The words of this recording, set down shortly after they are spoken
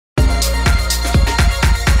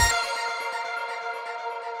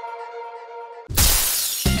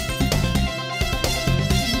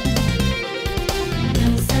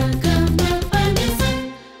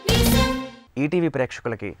ETV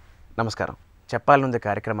ప్రేక్షకులకి నమస్కారం. చెప్పాలనుంది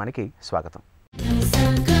కార్యక్రమానికి స్వాగతం.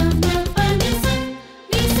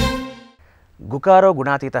 గుకారో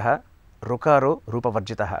గుణాతీతః రుకారో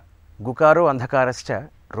రూపవర్జితః గుకారో అంధకారశ్చ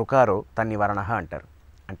రుకారో తన్నివారణః అంటారు.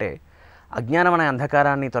 అంటే అజ్ఞానమనే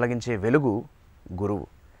అంధకారాన్ని తొలగించే వెలుగు గురువు.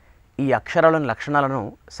 ఈ అక్షరాలను లక్షణాలను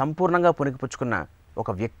సంపూర్ణంగా పుణికిపుచ్చుకున్న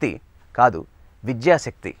ఒక వ్యక్తి కాదు,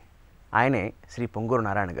 విద్యాశక్తి. ఆయనే శ్రీ పొంగూరు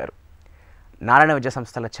నారాయణ గారు. నారాయణ విద్యా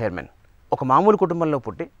సంస్థల చైర్మన్. ఒక మామూలు కుటుంబంలో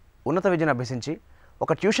పుట్టి ఉన్నత విద్యను అభ్యసించి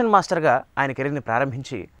ఒక ట్యూషన్ మాస్టర్గా ఆయన కెరీర్ని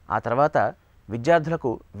ప్రారంభించి ఆ తర్వాత విద్యార్థులకు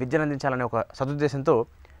విద్యను అందించాలనే ఒక సదుద్దేశంతో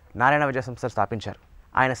నారాయణ విద్యా సంస్థలు స్థాపించారు.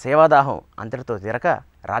 ఆయన సేవాదాహం అంతటితో తీరక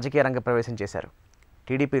రాజకీయ రంగ ప్రవేశం చేశారు.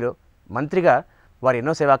 టీడీపీలో మంత్రిగా వారు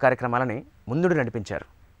ఎన్నో సేవా కార్యక్రమాలని ముందుడు నడిపించారు.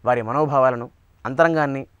 వారి మనోభావాలను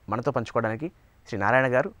అంతరంగాన్ని మనతో పంచుకోవడానికి శ్రీ నారాయణ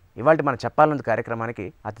గారు ఇవాళ మన చెప్పాలనుంది కార్యక్రమానికి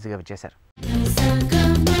అతిథిగా విచ్చేశారు.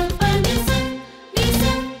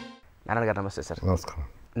 నారాయణ గారు నమస్తే సార్. నమస్కారం.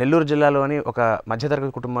 నెల్లూరు జిల్లాలోని ఒక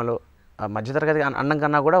మధ్యతరగతి కుటుంబంలో, మధ్యతరగతి అన్నం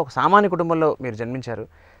కన్నా కూడా ఒక సామాన్య కుటుంబంలో మీరు జన్మించారు.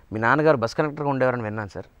 మీ నాన్నగారు బస్ కండక్టర్గా ఉండేవారని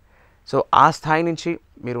విన్నాను సార్. సో ఆ స్థాయి నుంచి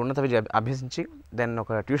మీరు ఉన్నత విద్య అభ్యసించి దాన్ని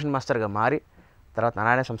ఒక ట్యూషన్ మాస్టర్గా మారి తర్వాత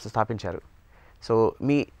నారాయణ సంస్థ స్థాపించారు. సో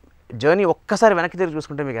మీ జర్నీ ఒక్కసారి వెనక్కి తిరిగి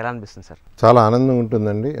చూసుకుంటే మీకు ఎలా అనిపిస్తుంది సార్? చాలా ఆనందంగా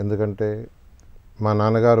ఉంటుందండి. ఎందుకంటే మా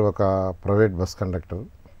నాన్నగారు ఒక ప్రైవేట్ బస్ కండక్టర్.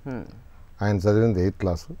 ఆయన చదివింది 8th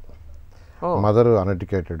class. Mother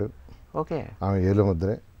uneducated. Okay. ఆమె ఏలు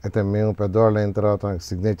ముద్రే. అయితే మేము పెద్దవాళ్ళు అయిన తర్వాత నాకు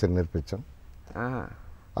సిగ్నేచర్ నేర్పించాం.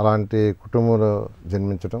 అలాంటి కుటుంబంలో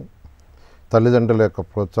జన్మించడం, తల్లిదండ్రుల యొక్క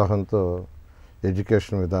ప్రోత్సాహంతో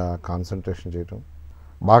ఎడ్యుకేషన్ మీద కాన్సన్ట్రేషన్ చేయటం,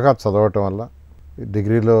 బాగా చదవటం వల్ల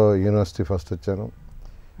డిగ్రీలో యూనివర్సిటీ ఫస్ట్ వచ్చాను,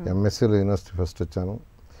 ఎంఎస్సీలో యూనివర్సిటీ ఫస్ట్ వచ్చాను.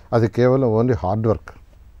 అది కేవలం ఓన్లీ హార్డ్ వర్క్.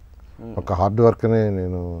 ఒక హార్డ్ వర్క్నే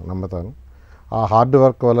నేను నమ్ముతాను. ఆ హార్డ్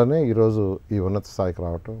వర్క్ వల్లనే ఈరోజు ఈ ఉన్నత స్థాయికి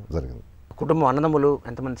రావటం జరిగింది. కుటుంబం అన్నదమ్ములు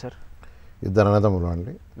ఎంతమంది సార్? 2 అన్నదమ్ములు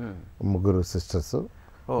అండి. 3 సిస్టర్స్.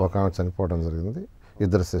 ఒక ఆమె చనిపోవడం జరిగింది.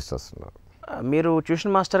 2 సిస్టర్స్ ఉన్నారు. మీరు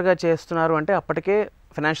ట్యూషన్ మాస్టర్గా చేస్తున్నారు అంటే అప్పటికే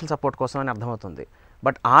ఫైనాన్షియల్ సపోర్ట్ కోసం అని అర్థమవుతుంది.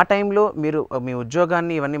 బట్ ఆ టైంలో మీరు మీ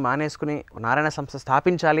ఉద్యోగాన్ని ఇవన్నీ మానేసుకుని నారాయణ సంస్థ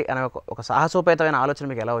స్థాపించాలి అనే ఒక సాహసోపేతమైన ఆలోచన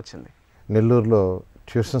మీకు ఎలా వచ్చింది? నెల్లూరులో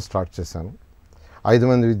ట్యూషన్ స్టార్ట్ చేశాను. 5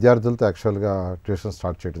 మంది విద్యార్థులతో యాక్చువల్గా ట్యూషన్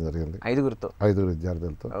స్టార్ట్ చేయడం జరిగింది. 5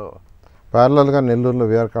 విద్యార్థులతో. ప్యారలల్గా నెల్లూరులో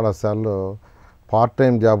విఆర్ కళాశాలలో పార్ట్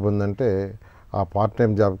టైం జాబ్ ఉందంటే ఆ పార్ట్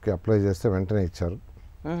టైం జాబ్కి అప్లై చేస్తే వెంటనే ఇచ్చారు.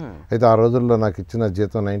 అయితే ఆ రోజుల్లో నాకు ఇచ్చిన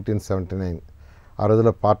జీతం 1979. ఆ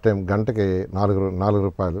రోజుల్లో పార్ట్ టైం గంటకి 4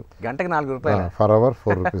 రూపాయలు. గంటకి 4 రూపాయలు, ఫర్ అవర్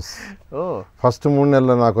 4 రూపీస్. ఫస్ట్ 3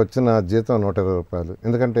 నెలల్లో నాకు వచ్చిన జీతం 120 రూపాయలు.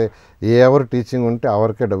 ఎందుకంటే ఏ అవర్ టీచింగ్ ఉంటే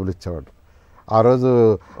అవర్కే డబ్బులు ఇచ్చేవాడు. ఆ రోజు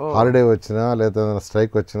హాలిడే వచ్చినా లేదా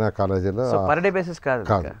స్ట్రైక్ వచ్చినా కాలేజీలో పర్ డే బేసిస్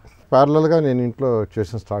కాదు. ప్యారలల్గా నేను ఇంట్లో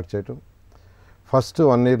ట్యూషన్ స్టార్ట్ చేయటం. ఫస్ట్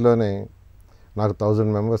 1 ఇయర్లోనే నాకు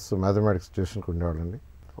 1000 మెంబర్స్ మ్యాథమెటిక్స్ ట్యూషన్కి ఉండేవాళ్ళండి.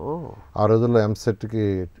 ఆ రోజుల్లో ఎంసెట్కి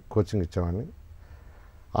కోచింగ్ ఇచ్చేవాడిని.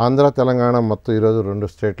 ఆంధ్ర తెలంగాణ మొత్తం ఈరోజు 2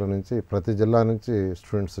 స్టేట్ల నుంచి ప్రతి జిల్లా నుంచి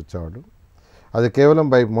స్టూడెంట్స్ వచ్చేవాడు. అది కేవలం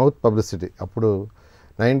బై మౌత్ పబ్లిసిటీ. అప్పుడు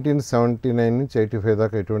 1979 నుంచి 85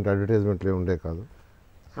 దాకా ఎటువంటి అడ్వర్టైజ్మెంట్లు ఉండే కాదు.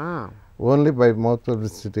 Only by mouth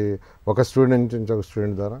publicity. ఒక స్టూడెంట్ నుంచి ఒక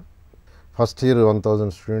స్టూడెంట్ ద్వారా ఫస్ట్ ఇయర్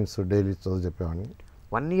 1000 స్టూడెంట్స్ డైలీ చదువు చెప్పేవాడిని.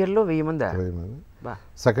 1 ఇయర్లో 1000 మంది.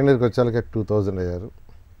 సెకండ్ ఇయర్కి వచ్చేళ్ళకి 2000 అయ్యారు.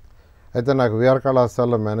 అయితే నాకు విఆర్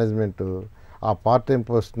కళాశాలలో మేనేజ్మెంట్ ఆ పార్ట్ టైం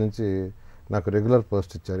పోస్ట్ నుంచి నాకు రెగ్యులర్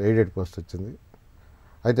పోస్ట్ ఇచ్చారు. ఎయిడెడ్ పోస్ట్ వచ్చింది.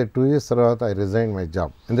 అయితే 2 ఇయర్స్ తర్వాత ఐ రిజైన్ మై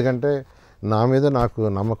జాబ్. ఎందుకంటే నా మీద నాకు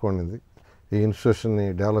నమ్మకం ఉండింది. ఈ ఇన్స్టిట్యూషన్ని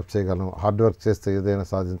డెవలప్ చేయగలం, హార్డ్ వర్క్ చేస్తే ఏదైనా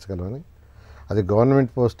సాధించగలమని. అది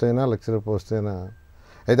గవర్నమెంట్ పోస్ట్ అయినా లెక్చరర్ పోస్ట్ అయినా.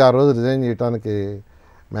 అయితే ఆ రోజు రిజైన్ చేయడానికి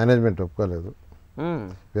మేనేజ్మెంట్ ఒప్పుకోలేదు.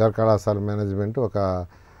 విఆర్ కళాశాల మేనేజ్మెంట్ ఒక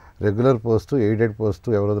రెగ్యులర్ పోస్టు, ఎయిడెడ్ పోస్టు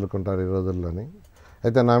ఎవరు వదులుకుంటారు ఈ రోజుల్లోని.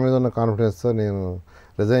 అయితే నా మీద ఉన్న కాన్ఫిడెన్స్తో నేను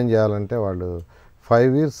రిజైన్ చేయాలంటే వాళ్ళు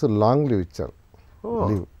 5 ఇయర్స్ లాంగ్ లీవ్ ఇచ్చారు.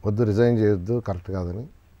 లీవ్ వద్దు, రిజైన్ చేయొద్దు, కరెక్ట్ కాదని.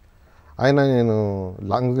 అయినా నేను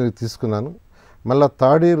లాంగ్ లీవ్ తీసుకున్నాను. మళ్ళీ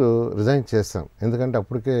 3rd ఇయర్ రిజైన్ చేశాను. ఎందుకంటే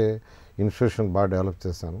అప్పటికే ఇన్స్టిట్యూషన్ బాగా డెవలప్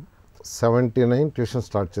చేశాను. 79 ట్యూషన్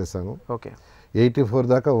స్టార్ట్ చేశాను. 84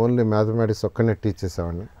 దాకా ఓన్లీ మ్యాథమెటిక్స్ ఒక్కనే టీచ్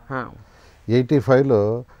చేసేవాడిని. 85లో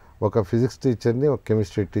ఒక ఫిజిక్స్ టీచర్ని, ఒక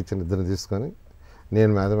కెమిస్ట్రీ టీచర్ని ఇద్దరిని తీసుకొని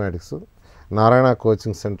నేను మ్యాథమెటిక్స్ నారాయణ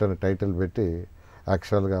కోచింగ్ సెంటర్ అని టైటిల్ పెట్టి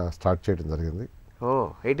యాక్చువల్గా స్టార్ట్ చేయడం జరిగింది.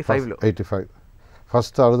 85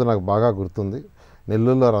 ఫస్ట్ ఆ రోజు నాకు బాగా గుర్తుంది.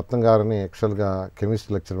 నెల్లూరులో రత్నం గారని యాక్చువల్గా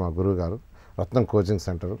కెమిస్ట్రీ లెక్చర్ మా గురువు గారు, రత్నం కోచింగ్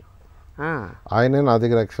సెంటరు. ఆయనే నా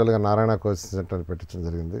దగ్గర యాక్చువల్గా నారాయణ కోచింగ్ సెంటర్ పెట్టించడం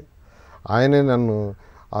జరిగింది. ఆయనే నన్ను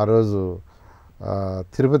ఆ రోజు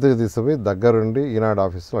తిరుపతికి తీసుకుపోయి దగ్గరుండి ఈనాడు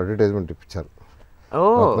ఆఫీస్లో అడ్వర్టైజ్మెంట్ ఇప్పించారు.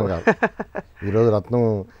 రత్నం గారు ఈరోజు రత్నం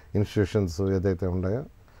ఇన్స్టిట్యూషన్స్ ఏదైతే ఉన్నాయో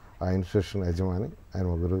ఆ ఇన్స్టిట్యూషన్ యజమాని ఆయన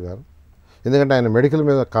మా గురువు గారు. ఎందుకంటే ఆయన మెడికల్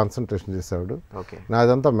మీద కాన్సన్ట్రేషన్ చేసేవాడు. ఓకే.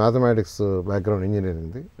 నాదంతా mathematics background,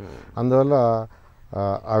 ఇంజనీరింగ్ది. అందువల్ల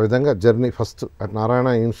ఆ విధంగా journey first at Narayana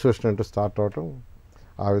institution అంటూ స్టార్ట్ అవటం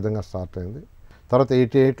ఆ విధంగా స్టార్ట్ అయింది. తర్వాత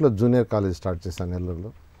 88లో జూనియర్ కాలేజ్ స్టార్ట్ చేశాను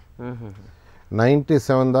నెల్లూరులో.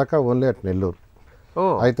 97 దాకా ఓన్లీ అట్ నెల్లూరు.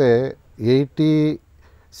 అయితే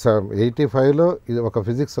 85లో ఇది ఒక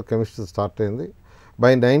ఫిజిక్స్ ఒక కెమిస్ట్రీ స్టార్ట్ అయింది.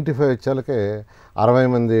 బై 95 వచ్చేలకే 60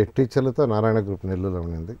 మంది టీచర్లతో నారాయణ గ్రూప్ నెల్లూరులో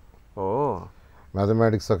ఉండింది.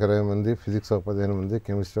 మ్యాథమెటిక్స్ ఒక 20 మంది, ఫిజిక్స్ ఒక 15 మంది,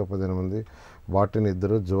 కెమిస్ట్రీ ఒక 15 మంది, బాటనీ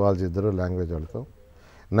 2, జువాలజీ 2, లాంగ్వేజ్ వాళ్ళతో.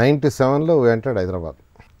 97లో ఎంటర్డ్ హైదరాబాద్.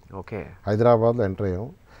 ఓకే. హైదరాబాద్లో ఎంటర్ అయ్యాం.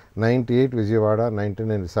 98 విజయవాడ,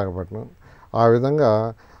 99 విశాఖపట్నం. ఆ విధంగా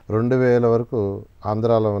 2000 వరకు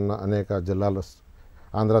ఆంధ్రాలో ఉన్న అనేక జిల్లాల్లో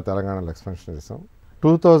ఆంధ్ర తెలంగాణలో ఎక్స్పెన్షన్ చేసాం.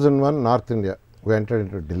 2001 నార్త్ ఇండియా వి entered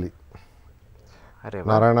into Delhi.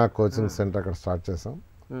 Narayana coaching centre అక్కడ స్టార్ట్ చేసాం.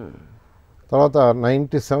 తర్వాత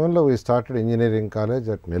 97లో we started engineering college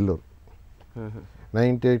at Nellore.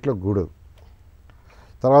 98లో Gudur.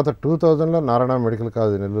 తర్వాత 2000లో Narayana medical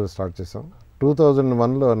college Nellore start చేసాం.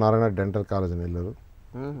 2001లో నారాయణ డెంటల్ కాలేజ్ నెల్లూరు.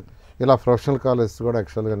 ఇలా ప్రొఫెషనల్ కాలేజ్ కూడా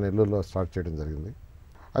యాక్చువల్గా నెల్లూరులో స్టార్ట్ చేయడం జరిగింది.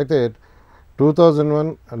 అయితే 2001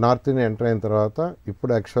 నార్త్ ఇండియా ఎంటర్ అయిన తర్వాత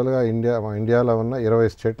ఇప్పుడు యాక్చువల్గా ఇండియాలో ఉన్న 20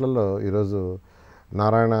 స్టేట్లలో ఈరోజు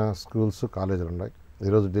నారాయణ స్కూల్స్, కాలేజీలు ఉన్నాయి.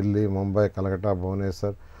 ఈరోజు ఢిల్లీ, ముంబై, కలకత్తా,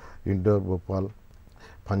 భువనేశ్వర్, ఇండోర్, భోపాల్,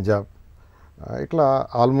 పంజాబ్, ఇట్లా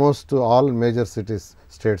ఆల్మోస్ట్ ఆల్ మేజర్ సిటీస్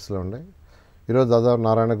స్టేట్స్లో ఉన్నాయి. ఈరోజు దాదాపు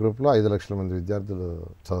నారాయణ గ్రూప్లో 5 లక్షల మంది విద్యార్థులు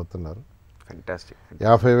చదువుతున్నారు.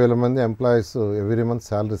 50,000 మంది ఎంప్లాయీస్ ఎవ్రీ మంత్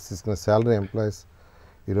శాలరీస్ తీసుకున్న శాలరీ ఎంప్లాయీస్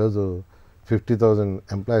ఈరోజు 50,000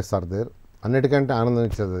 ఎంప్లాయీస్ ఆర్ దేర్. అన్నిటికంటే ఆనందం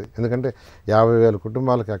ఇచ్చేది ఎందుకంటే 50,000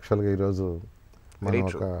 కుటుంబాలకు యాక్చువల్గా ఈరోజు మనం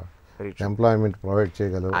ఒక ఎంప్లాయ్మెంట్ ప్రొవైడ్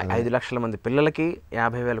చేయగలం. 5 లక్షల మంది పిల్లలకి,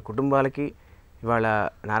 50,000 కుటుంబాలకి ఇవాళ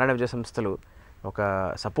నారాయణ విద్యా సంస్థలు ఒక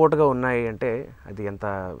సపోర్ట్గా ఉన్నాయి అంటే అది ఎంత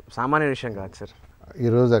సామాన్య విషయం కాదు సార్.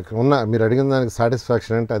 ఈరోజు ఉన్న మీరు అడిగిన దానికి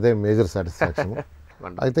సాటిస్ఫాక్షన్ అంటే అదే మేజర్ సాటిస్ఫాక్షన్.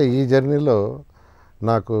 అయితే ఈ జర్నీలో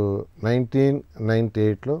నాకు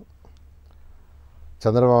 1998లో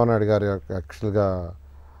చంద్రబాబు నాయుడు గారి యాక్చువల్గా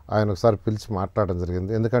ఆయన ఒకసారి పిలిచి మాట్లాడడం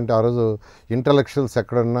జరిగింది. ఎందుకంటే ఆ రోజు ఇంటలెక్చువల్స్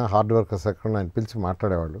ఎక్కడున్నా, హార్డ్ వర్కర్స్ ఎక్కడున్నా ఆయన పిలిచి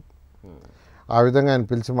మాట్లాడేవాళ్ళు. ఆ విధంగా ఆయన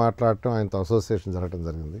పిలిచి మాట్లాడటం, ఆయనతో అసోసియేషన్ జరగడం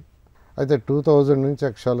జరిగింది. అయితే 2000 నుంచి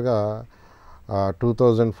యాక్చువల్గా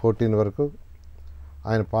 2014 వరకు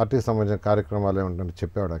ఆయన పార్టీకి సంబంధించిన కార్యక్రమాలు ఏమిటంటే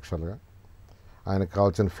చెప్పేవాడు. యాక్చువల్గా ఆయనకు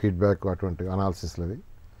కావాల్సిన ఫీడ్బ్యాక్, అటువంటి అనాలిసిస్లు అవి.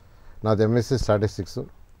 నాది ఎంఎస్సీ స్టాటిస్టిక్స్,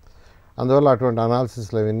 అందువల్ల అటువంటి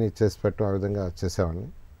అనాలిసిస్లు అవన్నీ చేసి పెట్టడం ఆ విధంగా చేసేవాడిని.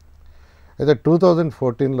 అయితే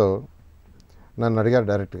 2014లో నన్ను అడిగారు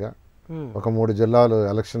డైరెక్ట్గా ఒక 3 జిల్లాలు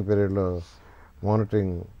ఎలక్షన్ పీరియడ్లో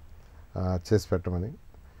మానిటరింగ్ చేసి పెట్టమని.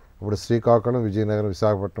 ఇప్పుడు శ్రీకాకుళం, విజయనగరం,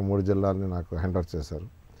 విశాఖపట్నం 3 జిల్లాలని నాకు హ్యాండ్ ఓవర్ చేశారు.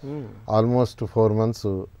 ఆల్మోస్ట్ 4 months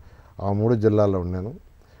ఆ 3 జిల్లాల్లో ఉన్నాను.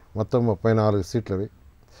 మొత్తం 34 సీట్లు అవి.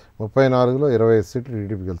 34లో 25 సీట్లు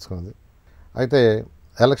టీడీపీ గెలుచుకుంది. అయితే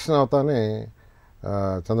ఎలక్షన్ అవుతానే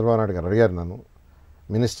చంద్రబాబు నాయుడు గారు అడిగారు నన్ను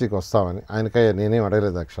మినిస్ట్రీకి వస్తామని. ఆయనకై నేనేం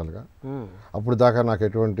అడగలేదు యాక్చువల్గా. అప్పుడు దాకా నాకు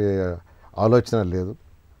ఎటువంటి ఆలోచన లేదు.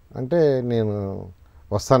 అంటే నేను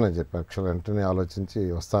వస్తానని చెప్పి యాక్చువల్గా వెంటనే ఆలోచించి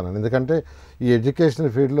వస్తానని. ఎందుకంటే ఈ ఎడ్యుకేషన్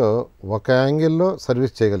ఫీల్డ్లో ఒక యాంగిల్లో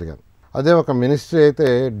సర్వీస్ చేయగలిగాను. అదే ఒక మినిస్ట్రీ అయితే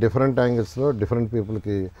డిఫరెంట్ యాంగిల్స్లో డిఫరెంట్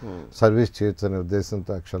పీపుల్కి సర్వీస్ చేయొచ్చు అనే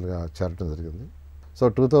ఉద్దేశంతో యాక్చువల్గా చేరటం జరిగింది. సో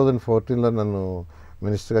 2014లో నన్ను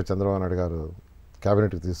మినిస్టర్గా చంద్రబాబు నాయుడు గారు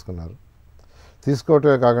క్యాబినెట్కి తీసుకున్నారు.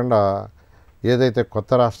 తీసుకోవటమే కాకుండా ఏదైతే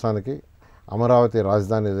కొత్త రాష్ట్రానికి అమరావతి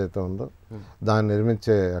రాజధాని ఏదైతే ఉందో దాన్ని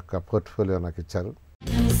నిర్మించే యొక్క పోర్ట్ఫోలియో నాకు ఇచ్చారు.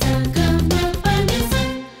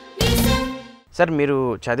 సార్ మీరు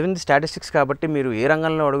చదివింది స్టాటిస్టిక్స్ కాబట్టి మీరు ఏ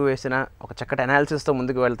రంగంలో అడుగు వేసినా ఒక చక్కటి అనాలిసిస్తో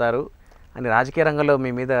ముందుకు వెళ్తారు అని రాజకీయ రంగంలో మీ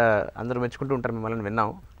మీద అందరూ మెచ్చుకుంటూ ఉంటారు మిమ్మల్ని విన్నాం.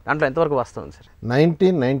 దాంట్లో ఎంతవరకు వాస్తవం సార్?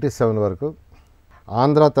 1997 వరకు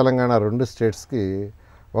ఆంధ్ర, తెలంగాణ 2 స్టేట్స్కి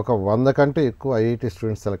ఒక 100 కంటే ఎక్కువ ఐఐటి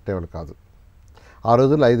స్టూడెంట్స్ సెలెక్ట్ అయ్యేవాళ్ళు కాదు. ఆ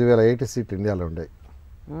రోజుల్లో 5,000 ఐఐటి సీట్లు ఇండియాలో ఉండేవి.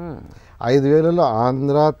 5,000లో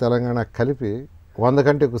ఆంధ్ర, తెలంగాణ కలిపి 100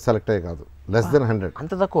 కంటే ఎక్కువ సెలెక్ట్ అయ్యే కాదు. Less than 100.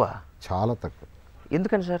 అంత తక్కువ? చాలా తక్కువ.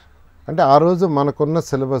 ఎందుకని సార్? అంటే ఆ రోజు మనకున్న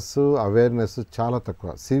సిలబస్ అవేర్నెస్ చాలా తక్కువ.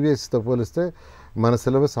 సిబిఎస్ఈతో పోలిస్తే మన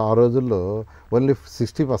సిలబస్ ఆ రోజుల్లో only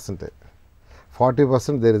 60%.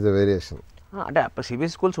 40% there is a variation. అంటే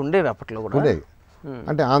సిబిఎస్ఈ స్కూల్స్ ఉండేవి అప్పట్లో కూడా? ఉండేవి.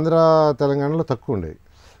 అంటే ఆంధ్ర, తెలంగాణలో తక్కువ ఉండేవి,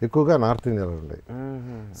 ఎక్కువగా నార్త్ ఇండియాలో ఉండేవి.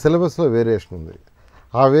 సిలబస్లో వేరియేషన్ ఉంది.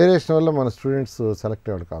 ఆ వేరియేషన్ వల్ల మన స్టూడెంట్స్ సెలెక్ట్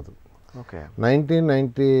అయ్యాడు కాదు.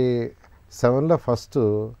 1997లో ఫస్ట్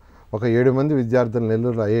ఒక 7 మంది విద్యార్థులు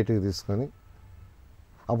నెల్లూరులో ఐఐటికి తీసుకొని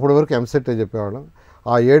అప్పటి వరకు ఎంసెట్ చెప్పేవాళ్ళం.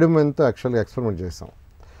 ఆ 7 మందితో యాక్చువల్గా ఎక్స్పెరిమెంట్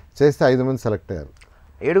చేస్తే 5 మంది సెలెక్ట్ అయ్యారు.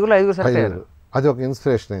 7గులో 5 సెలెక్ట్ అయ్యారు. అది ఒక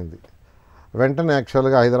ఇన్స్పిరేషన్ అయింది. వెంటనే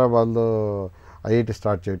యాక్చువల్గా హైదరాబాద్లో ఐఐటి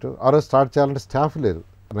స్టార్ట్ చేయటం. ఆ రోజు స్టార్ట్ చేయాలంటే స్టాఫ్ లేరు.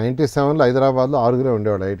 97లో హైదరాబాద్లో 6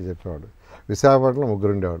 ఉండేవాడు ఐఐటి చెప్పేవాడు, విశాఖపట్నంలో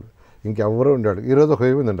 3 ఉండేవాడు, ఇంకెవ్వరూ ఉండేవాడు. ఈరోజు ఒక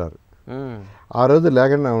 1000 మంది ఉంటారు. ఆ రోజు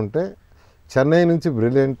లేకుండా ఉంటే చెన్నై నుంచి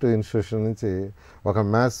బ్రిలియంట్ ఇన్స్టిట్యూషన్ నుంచి ఒక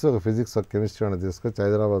మ్యాథ్స్, ఒక ఫిజిక్స్, ఒక కెమిస్ట్రీ అని తీసుకొచ్చి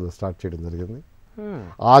హైదరాబాద్లో స్టార్ట్ చేయడం జరిగింది.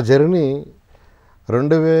 ఆ జర్నీ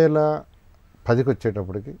 2010కి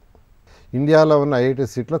వచ్చేటప్పటికి ఇండియాలో ఉన్న ఐఐటి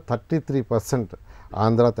సీట్లో 33%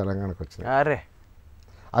 ఆంధ్ర, తెలంగాణకు వచ్చినాయి. అరే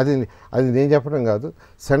అది అది నేను చెప్పడం కాదు,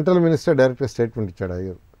 సెంట్రల్ మినిస్టర్ డైరెక్ట్ స్టేట్మెంట్ ఇచ్చాడు.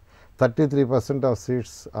 అయ్యారు 33% of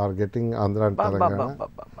seats are getting Andhra and Telangana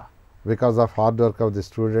because of hard work of the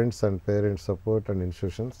students and parents support and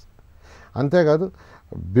institutions. అంతేకాదు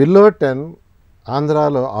బిలో 10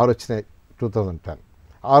 ఆంధ్రాలో 6 వచ్చినాయి 2010.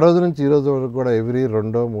 ఆ రోజు నుంచి ఈ రోజు వరకు కూడా ఎవ్రీ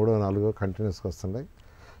 2, 3, 4 కంటిన్యూస్గా వస్తున్నాయి.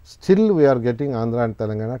 Still we are getting Andhra and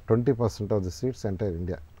Telangana 20% of the seats entire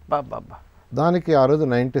India. దానికి ఆ రోజు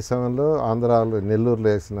 97లో ఆంధ్రాలో నెల్లూరులో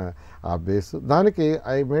వేసిన ఆ బేసు, దానికి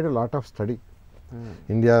I made a lot of study.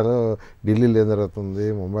 ఇండియాలో ఢిల్లీలో ఏం జరుగుతుంది,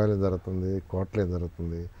 ముంబైలో ఏం జరుగుతుంది, కోటలో ఏం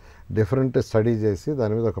జరుగుతుంది, డిఫరెంట్ స్టడీ చేసి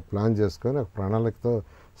దాని మీద ఒక ప్లాన్ చేసుకొని ఒక ప్రణాళికతో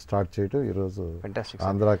స్టార్ట్ చేయటం ఈరోజు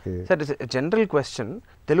ఆంధ్రాకి. సార్ జనరల్ క్వశ్చన్,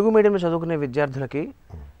 తెలుగు మీడియంలో చదువుకునే విద్యార్థులకి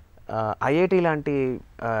ఐఐటి లాంటి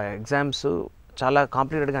ఎగ్జామ్స్ చాలా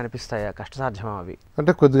కాంప్లికేటెడ్గా అనిపిస్తాయా, కష్టసాధ్యమా అవి?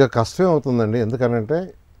 అంటే కొద్దిగా కష్టమే అవుతుందండి. ఎందుకనంటే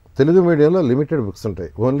తెలుగు మీడియంలో లిమిటెడ్ బుక్స్ ఉంటాయి,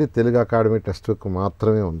 only Telugu academy text book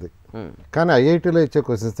మాత్రమే ఉంది. కానీ ఐఐటీలో ఇచ్చే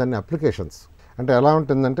క్వశ్చన్స్ అన్ని అప్లికేషన్స్. అంటే ఎలా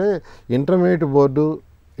ఉంటుందంటే ఇంటర్మీడియట్ బోర్డు,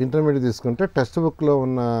 ఇంటర్మీడియట్ తీసుకుంటే టెక్స్ట్ బుక్లో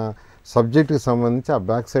ఉన్న సబ్జెక్ట్కి సంబంధించి ఆ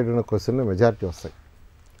బ్యాక్ సైడ్ ఉన్న క్వశ్చన్లు మెజారిటీ వస్తాయి.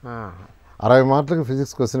 60 మార్కులకి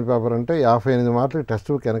ఫిజిక్స్ క్వశ్చన్ పేపర్ అంటే 58 మార్కులకి టెక్స్ట్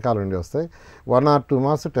బుక్ వెనకాల ఉండి వస్తాయి. 1 or 2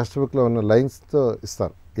 మార్క్స్ టెక్స్ట్ బుక్లో ఉన్న లైన్స్తో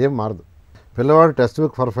ఇస్తారు, ఏం మారదు. పిల్లవాడు టెక్స్ట్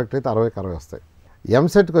బుక్ పర్ఫెక్ట్ అయితే 60కి 60 వస్తాయి.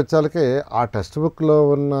 ఎంసెట్కి వచ్చాలకే ఆ టెక్స్ట్ బుక్లో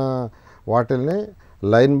ఉన్న వాటిల్ని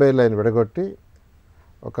లైన్ బై లైన్ విడగొట్టి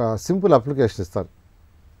ఒక సింపుల్ అప్లికేషన్ ఇస్తారు,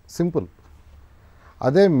 సింపుల్.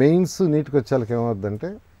 అదే మెయిన్స్ నీట్కి వచ్చేళ్ళకి ఏమవుద్దంటే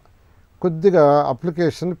కొద్దిగా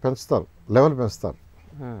అప్లికేషన్ పెంచుతారు, లెవెల్ పెంచుతారు.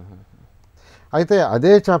 అయితే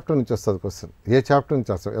అదే చాప్టర్ నుంచి వస్తుంది క్వశ్చన్, ఏ చాప్టర్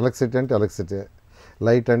నుంచి వస్తుంది. ఎలక్ట్రిసిటీ అంటే ఎలక్ట్రిసిటీ,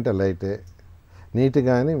 లైట్ అంటే లైటే, నీట్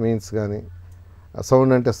కానీ మెయిన్స్ కానీ,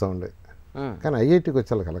 సౌండ్ అంటే సౌండే. కానీ ఐఐటికి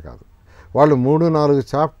వచ్చేళ్ళకి అలా కాదు, వాళ్ళు 3-4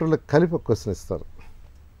 చాప్టర్లు కలిపి ఒక క్వశ్చన్ ఇస్తారు.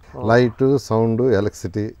 లైటు, సౌండ్,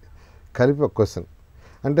 ఎలక్ట్రిసిటీ కలిపి ఒక క్వశ్చన్.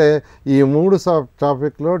 అంటే ఈ 3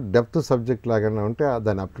 టాపిక్లో డెప్త్ సబ్జెక్ట్ లాగానే ఉంటే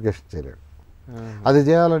దాన్ని అప్లికేషన్ చేయలేడు. అది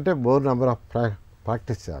చేయాలంటే మోర్ నెంబర్ ఆఫ్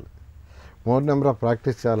ప్రాక్టీస్ చేయాలి. మోర్ నెంబర్ ఆఫ్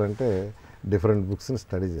ప్రాక్టీస్ చేయాలంటే డిఫరెంట్ బుక్స్ని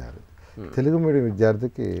స్టడీ చేయాలి. తెలుగు మీడియం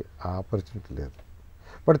విద్యార్థికి ఆ ఆపర్చునిటీ లేదు.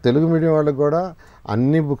 బట్ తెలుగు మీడియం వాళ్ళకి కూడా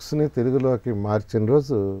అన్ని బుక్స్ని తెలుగులోకి మార్చిన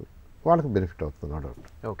రోజు వాళ్ళకి బెనిఫిట్ అవుతుంది.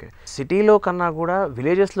 ఓకే, సిటీలో కన్నా కూడా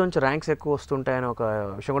విలేజెస్లోంచి ర్యాంక్స్ ఎక్కువ వస్తుంటాయని ఒక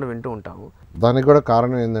విషయం కూడా వింటూ ఉంటాము. దానికి కూడా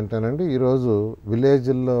కారణం ఏంటంటేనండి, ఈరోజు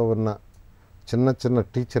విలేజ్ల్లో ఉన్న చిన్న చిన్న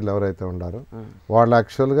టీచర్లు ఎవరైతే ఉన్నారో వాళ్ళు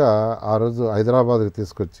యాక్చువల్గా ఆ రోజు హైదరాబాద్కి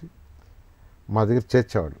తీసుకొచ్చి మా దగ్గర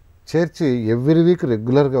చేర్చేవాడు. చేర్చి ఎవ్రీ వీక్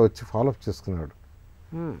రెగ్యులర్గా వచ్చి ఫాలోఅప్ చేసుకునేవాడు.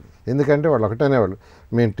 ఎందుకంటే వాళ్ళు ఒకటే అనేవాళ్ళు,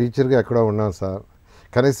 మేము టీచర్గా ఎక్కడో ఉన్నాం సార్,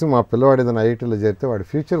 కనీసం మా పిల్లవాడు ఏదైనా ఐఐటీలో చేరితే వాడి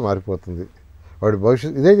ఫ్యూచర్ మారిపోతుంది, వాడి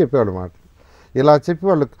భవిష్యత్తు, ఇదే చెప్పేవాడు మాట. ఇలా చెప్పి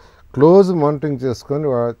వాళ్ళు క్లోజ్ మానిటరింగ్ చేసుకొని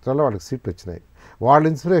వాళ్ళకి సీట్లు వచ్చినాయి. వాళ్ళ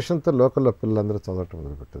ఇన్స్పిరేషన్తో లోకల్లో పిల్లలందరూ చదవటం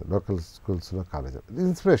మొదలుపెట్టారు, లోకల్ స్కూల్స్లో, కాలేజీలో.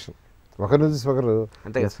 ఇన్స్పిరేషన్, ఒకరి నుంచి ఒకరు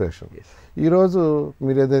ఇన్స్పిరేషన్. ఈరోజు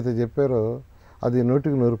మీరు ఏదైతే చెప్పారో అది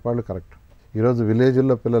 100కి 100 కరెక్ట్. ఈరోజు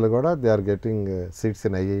విలేజ్ల్లో పిల్లలు కూడా they are getting seats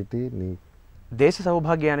in IIT. దేశ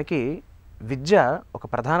సౌభాగ్యానికి విద్య ఒక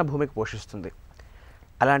ప్రధాన భూమికి పోషిస్తుంది.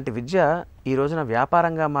 అలాంటి విద్య ఈ రోజున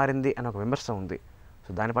వ్యాపారంగా మారింది అని ఒక విమర్శ ఉంది. సో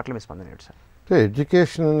దాని పట్ల మీ స్పందన ఏంటి సార్?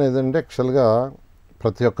 ఎడ్యుకేషన్ ఏదంటే యాక్చువల్గా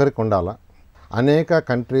ప్రతి ఒక్కరికి ఉండాలా. అనేక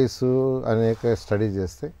కంట్రీస్ అనేక స్టడీ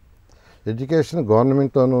చేస్తే ఎడ్యుకేషన్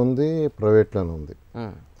గవర్నమెంట్లోనూ ఉంది, ప్రైవేట్లోనూ ఉంది.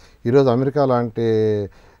 ఈరోజు అమెరికా లాంటి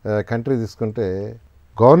కంట్రీ తీసుకుంటే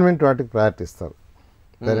గవర్నమెంట్ వాటికి ప్రయారిటీ ఇస్తారు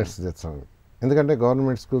పేరెంట్స్ చేస్తామని. ఎందుకంటే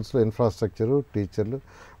గవర్నమెంట్ స్కూల్స్లో ఇన్ఫ్రాస్ట్రక్చరు, టీచర్లు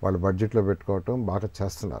వాళ్ళ బడ్జెట్లో పెట్టుకోవటం బాగా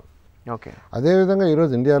చేస్తున్నారు. ఓకే, అదేవిధంగా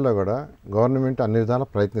ఈరోజు ఇండియాలో కూడా గవర్నమెంట్ అన్ని విధాలా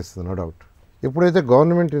ప్రయత్నిస్తుంది, నో డౌట్. ఎప్పుడైతే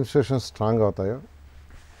గవర్నమెంట్ ఇన్స్టిట్యూషన్స్ స్ట్రాంగ్ అవుతాయో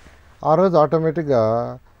ఆ రోజు ఆటోమేటిక్గా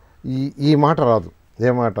ఈ మాట రాదు.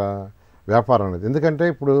 ఏ మాట? వ్యాపారం అనేది. ఎందుకంటే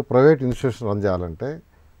ఇప్పుడు ప్రైవేట్ ఇన్స్టిట్యూషన్ రన్ చేయాలంటే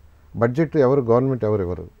బడ్జెట్ ఎవరు, గవర్నమెంట్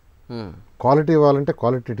ఎవరు? క్వాలిటీ ఇవ్వాలంటే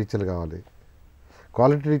క్వాలిటీ టీచర్లు కావాలి,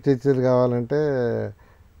 క్వాలిటీ టీచర్లు కావాలంటే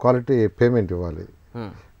క్వాలిటీ పేమెంట్ ఇవ్వాలి,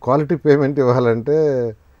 క్వాలిటీ పేమెంట్ ఇవ్వాలంటే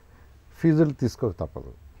ఫీజులు తీసుకోక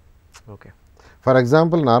తప్పదు. ఓకే, ఫర్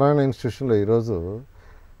ఎగ్జాంపుల్ నారాయణ ఇన్స్టిట్యూషన్లో ఈరోజు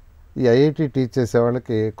ఈ ఐఐటి టీచ్ చేసే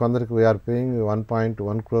వాళ్ళకి కొందరికి we are paying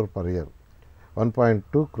 1.1 crore per year,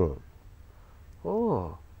 1.2 crore.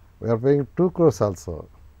 We are paying 2 crores also.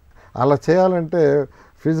 అలా చేయాలంటే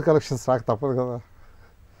ఫీజు కలెక్షన్స్ రాక తప్పదు కదా.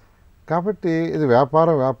 కాబట్టి ఇది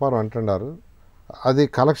వ్యాపారం వ్యాపారం అంటున్నారు. అది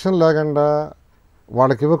కలెక్షన్ లేకుండా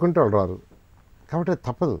వాళ్ళకి ఇవ్వకుంటే వాళ్ళు రారు. కాబట్టి అది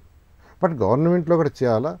తప్పదు. బట్ గవర్నమెంట్లో కూడా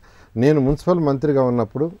చేయాలా. నేను మున్సిపల్ మంత్రిగా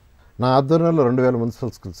ఉన్నప్పుడు నా ఆధ్వర్యంలో 2000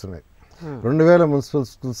 మున్సిపల్ స్కూల్స్ ఉన్నాయి. 2000 మున్సిపల్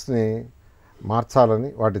స్కూల్స్ని మార్చాలని,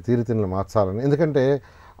 వాటి తీరుతెన్నులు మార్చాలని. ఎందుకంటే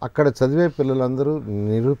అక్కడ చదివే పిల్లలందరూ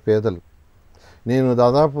నిరుపేదలు. నేను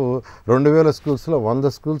దాదాపు 2000 స్కూల్స్లో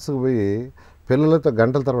 100 స్కూల్స్కి పోయి పిల్లలతో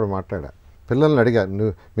గంటల తరబడి మాట్లాడా. పిల్లల్ని అడిగా,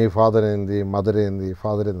 నువ్వు మీ ఫాదర్ ఏంది, మదర్ ఏంది,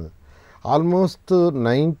 ఫాదర్ ఏంది. ఆల్మోస్ట్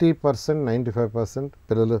 90%, 95%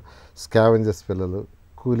 పిల్లలు స్కావెంజర్స్ పిల్లలు,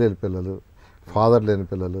 కూలీల పిల్లలు, ఫాదర్ లేని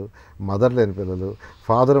పిల్లలు, మదర్ లేని పిల్లలు.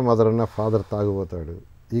 మదర్ అన్న ఫాదర్ తాగుపోతాడు.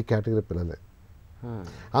 ఈ కేటగిరీ పిల్లలే.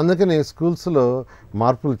 అందుకని స్కూల్స్లో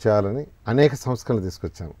మార్పులు చేయాలని అనేక సంస్కరణలు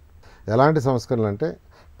తీసుకొచ్చాను. ఎలాంటి సంస్కరణలు అంటే,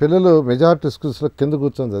 పిల్లలు మెజారిటీ స్కూల్స్లో కింద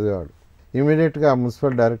కూర్చొని చదివేవాడు. ఇమీడియట్గా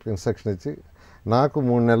మున్సిపల్ డైరెక్టర్ ఇన్స్ట్రక్షన్ ఇచ్చి, నాకు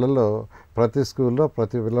 3 నెలల్లో ప్రతి స్కూల్లో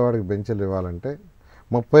ప్రతి పిల్లవాడికి బెంచీలు ఇవ్వాలంటే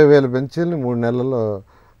 30,000 బెంచీలని 3 నెలల్లో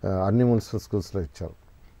అన్ని మున్సిపల్ స్కూల్స్లో ఇచ్చారు.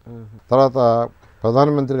 తర్వాత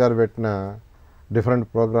ప్రధానమంత్రి గారు పెట్టిన డిఫరెంట్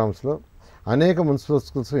ప్రోగ్రామ్స్లో అనేక మున్సిపల్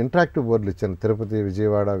స్కూల్స్లో ఇంటరాక్టివ్ బోర్డులు ఇచ్చాను. తిరుపతి,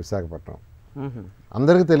 విజయవాడ, విశాఖపట్నం.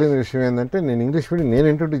 అందరికీ తెలియని విషయం ఏంటంటే, నేను ఇంగ్లీష్ మీడియం నేను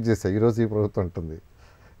ఇంట్రొడ్యూస్ చేశాను. ఈరోజు ఈ ప్రభుత్వం ఉంటుంది.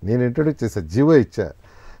 నేను ఇంట్రొడ్యూస్ చేశాను.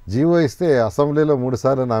 జీవో ఇస్తే అసెంబ్లీలో 3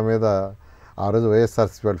 సార్లు నా మీద ఆ రోజు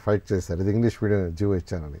వైఎస్ఆర్సీపీ వాళ్ళు ఫైట్ చేశారు. ఇది ఇంగ్లీష్ మీడియం జీవో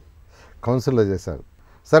ఇచ్చానని కౌన్సిల్లో చేశారు.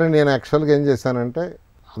 సరే, నేను యాక్చువల్గా ఏం చేశానంటే,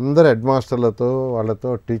 అందరు హెడ్ మాస్టర్లతో వాళ్ళతో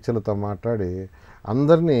టీచర్లతో మాట్లాడి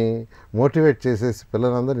అందరినీ మోటివేట్ చేసేసి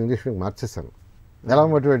పిల్లలందరూ ఇంగ్లీష్ మీడియం మార్చేశాను. ఎలా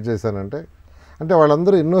మోటివేట్ చేశానంటే,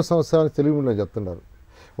 వాళ్ళందరూ ఎన్నో సంవత్సరాలు తెలుగు మీడియం చెప్తున్నారు.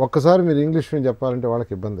 ఒక్కసారి మీరు ఇంగ్లీష్ మీడియం చెప్పాలంటే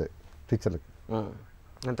వాళ్ళకి ఇబ్బంది, టీచర్లకి.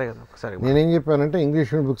 అంతే కదా. ఒకసారి నేనేం చెప్పానంటే,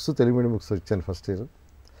 English medium books, Telugu medium books ఇచ్చాను ఫస్ట్ ఇయర్.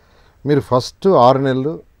 మీరు ఫస్ట్ 6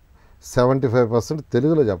 నెలలు 75%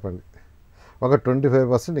 తెలుగులో చెప్పండి, ఒక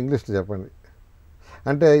 25% ఇంగ్లీష్లో చెప్పండి.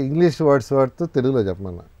 అంటే ఇంగ్లీష్ వర్డ్స్ వాడుతూ తెలుగులో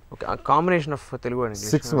చెప్పమన్నా. Combination of Telugu and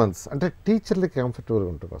 6 months అంటే టీచర్లకి కంఫర్టబుల్గా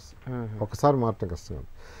ఉంటుంది. అసలు ఒకసారి మాత్రం కష్టం.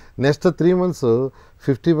 నెక్స్ట్ 3 months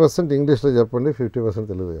 50% ఇంగ్లీష్లో చెప్పండి, 50%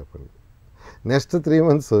 తెలుగులో చెప్పండి. నెక్స్ట్ 3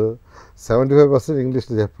 months 75%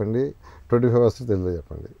 ఇంగ్లీష్లో చెప్పండి, 25% తెలుగులో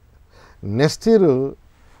చెప్పండి. నెక్స్ట్ ఇయర్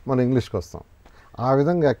మనం ఇంగ్లీష్కి వస్తాం. ఆ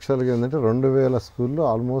విధంగా యాక్చువల్గా ఏంటంటే 2000 స్కూల్లో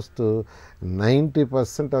almost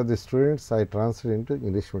 90% of the students I transfer into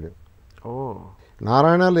English medium.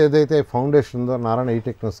 నారాయణలో ఏదైతే ఫౌండేషన్ ఉందో, నారాయణ ఈ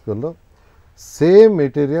టెక్నో స్కూల్లో సేమ్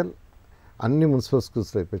మెటీరియల్ అన్ని మున్సిపల్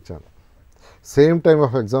స్కూల్స్లో ఇప్పించాను. Same time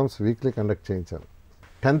of exams weekly conduct చేయించాను.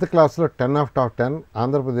 10th క్లాస్లో 10 of top 10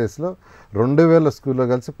 ఆంధ్రప్రదేశ్లో 2000 స్కూల్లో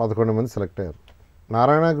కలిసి 11 మంది సెలెక్ట్ అయ్యారు.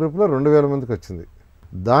 నారాయణ గ్రూప్లో 2000 మందికి వచ్చింది.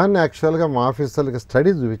 దాన్ని యాక్చువల్గా మా ఆఫీసర్లకి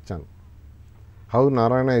స్టడీ చూపించాను. How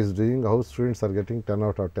Narayana is doing, how students are getting 10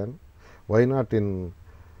 out of 10, why not in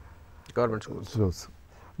government schools.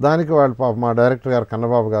 దానికి వాళ్ళు మా డైరెక్టర్ గారు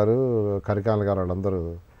కన్నబాబు గారు, కరికాల గారు వాళ్ళందరూ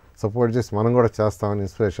సపోర్ట్ చేసి మనం కూడా చేస్తామని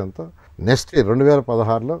ఇన్స్పిరేషన్తో నెక్స్ట్ ఇయర్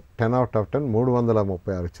 2016లో 10 out of 10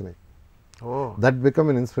 336 వచ్చినాయి. That become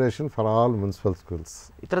an inspiration for all municipal schools.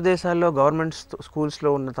 ఇతర దేశాల్లో గవర్నమెంట్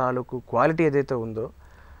స్కూల్స్లో ఉన్న తాలూకు క్వాలిటీ ఏదైతే ఉందో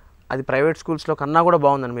అది ప్రైవేట్ స్కూల్స్లో కన్నా కూడా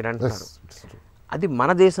బాగుందని మీరు అంటున్నారు. అది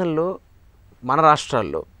మన దేశంలో, మన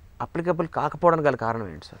రాష్ట్రాల్లో అప్లికబుల్ కాకపోవడానికి గల కారణం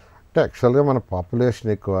ఏంటి సార్? అంటే యాక్చువల్గా మన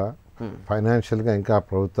పాపులేషన్ ఎక్కువ, ఫైనాన్షియల్గా ఇంకా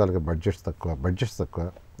ప్రభుత్వాలకి బడ్జెట్స్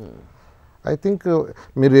తక్కువ. ఐ థింక్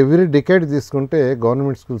మీరు ఎవ్రీ డికేడ్ తీసుకుంటే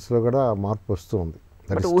గవర్నమెంట్ స్కూల్స్లో కూడా మార్పు వస్తూ ఉంది.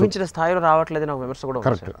 ఊహించిన స్థాయిలో రావట్లేదు నాకు విమర్శ కూడా.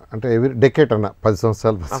 కరెక్ట్. అంటే ఎవ్రీ డెకేట్ అన్న 10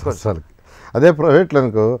 సంవత్సరాలకి. అదే ప్రైవేట్లో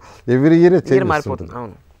అనుకో ఎవ్రీ ఇయర్ చేంజ్ మారిపోతుంది.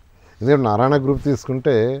 ఎందుకంటే నారాయణ గ్రూప్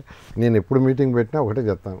తీసుకుంటే నేను ఎప్పుడు మీటింగ్ పెట్టినా ఒకటే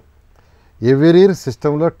చెప్తాను, ఎవ్రీ ఇయర్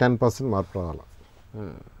సిస్టంలో 10% మార్పు రావాలి.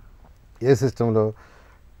 ఏ సిస్టంలో?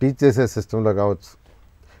 టీచ్ చేసే సిస్టంలో కావచ్చు,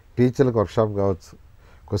 టీచర్లకు వర్క్షాప్ కావచ్చు,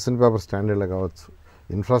 క్వశ్చన్ పేపర్ స్టాండర్డ్లో కావచ్చు,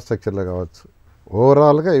 ఇన్ఫ్రాస్ట్రక్చర్లో కావచ్చు.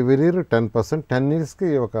 ఓవరాల్గా ఎవ్రీ ఇయర్ 10%, 10 yearsకి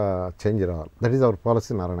ఒక చేంజ్ రావాలి. That is our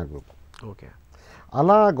policy Narayana group. Okay.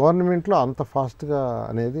 అలా గవర్నమెంట్లో అంత ఫాస్ట్గా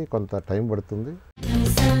అనేది కొంత టైం పడుతుంది.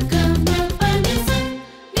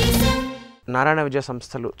 నారాయణ విద్యా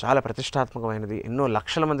సంస్థలు చాలా ప్రతిష్టాత్మకమైనది, ఎన్నో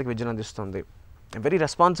లక్షల మందికి విద్యను అందిస్తుంది. వెరీ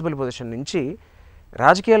రెస్పాన్సిబుల్ పొజిషన్ నుంచి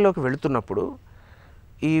రాజకీయాల్లోకి వెళుతున్నప్పుడు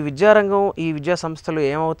ఈ విద్యారంగం, ఈ విద్యా సంస్థలు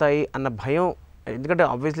ఏమవుతాయి అన్న భయం, ఎందుకంటే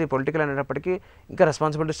ఆబ్వియస్లీ పొలిటికల్ అనేటప్పటికీ ఇంకా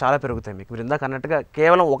రెస్పాన్సిబిలిటీస్ చాలా పెరుగుతాయి. మీకు మీరు ఇందాక అన్నట్టుగా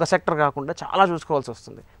కేవలం ఒక సెక్టర్ కాకుండా చాలా చూసుకోవాల్సి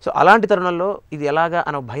వస్తుంది. సో అలాంటి తరుణంలో ఇది ఎలాగా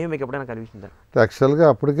అన్న భయం మీకు ఎప్పుడైనా కలిగిందా? యాక్చువల్గా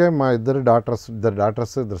అప్పటికే మా ఇద్దరు డాటర్స్,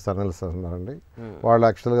 ఇద్దరు సన్నల్స్ ఉన్నారండి. వాళ్ళు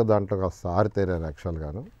యాక్చువల్గా దాంట్లో కాస్త ఆరితేరారు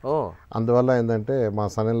యాక్చువల్గాను. అందువల్ల ఏంటంటే మా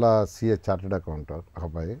సన్నల్లా CA చార్టెడ్ అకౌంట్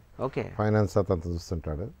అబ్బాయి, ఓకే, ఫైనాన్స్ అతను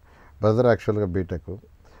చూస్తుంటాడు. బ్రదర్ యాక్చువల్గా బీటెక్,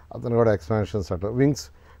 అతను కూడా ఎక్స్పాన్షన్స్ అట్లా వింగ్స్.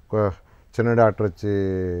 చిన్న డాక్టర్ వచ్చి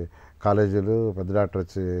కాలేజీలు, పెద్ద డాక్టర్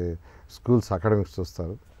వచ్చి స్కూల్స్ అకాడమిక్స్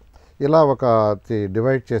చూస్తారు. ఇలా ఒక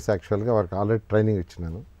డివైడ్ చేసి యాక్చువల్గా వారికి ఆల్రెడీ ట్రైనింగ్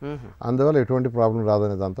ఇచ్చినాను. అందువల్ల ఎటువంటి ప్రాబ్లం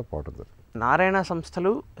రాదనే దాంతో పోవటం. నారాయణ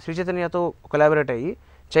సంస్థలు శ్రీ చైతన్యతో కొలాబరేట్ అయ్యి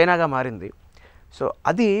చైనాగా మారింది. సో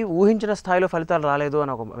అది ఊహించిన స్థాయిలో ఫలితాలు రాలేదు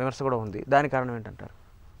అని ఒక విమర్శ కూడా ఉంది. దాని కారణం ఏంటంటారు?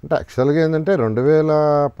 అంటే యాక్చువల్గా ఏంటంటే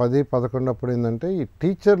 2010-11 అప్పుడు ఏంటంటే ఈ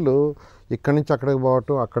టీచర్లు ఇక్కడి నుంచి అక్కడికి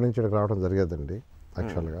పోవటం, అక్కడి నుంచి ఇక్కడికి రావడం జరిగేదండి.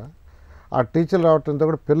 యాక్చువల్గా ఆ టీచర్లు రావడంతో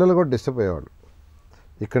కూడా పిల్లలు కూడా డిస్టర్బ్ అయ్యేవాళ్ళు.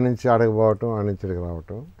 ఇక్కడి నుంచి ఆడకి పోవటం, ఆడ నుంచి ఇక్కడికి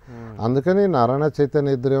రావటం. అందుకని నారాయణ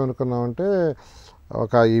చైతన్య ఇద్దరు ఏమనుకున్నామంటే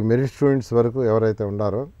ఒక ఈ మెరిట్ స్టూడెంట్స్ వరకు ఎవరైతే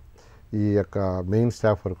ఉండారో, ఈ యొక్క మెయిన్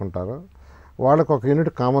స్టాఫ్ వరకు ఉంటారో వాళ్ళకు ఒక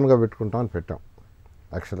యూనిట్ కామన్గా పెట్టుకుంటామని పెట్టాం.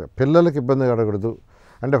 యాక్చువల్గా పిల్లలకి ఇబ్బంది కలగకూడదు.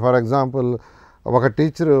 అంటే ఫర్ ఎగ్జాంపుల్ ఒక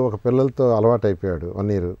టీచరు ఒక పిల్లలతో అలవాటు అయిపోయాడు 1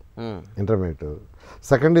 year ఇంటర్మీడియట్,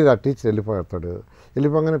 సెకండ్ ఇయర్ ఆ టీచర్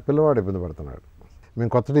వెళ్ళిపోగానే పిల్లవాడు ఇబ్బంది పడుతున్నాడు. మేము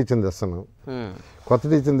కొత్త టీచర్ని తెస్తున్నాం. కొత్త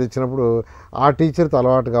టీచర్ని తెచ్చినప్పుడు ఆ టీచర్తో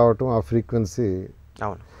అలవాటు కావటం, ఆ ఫ్రీక్వెన్సీ,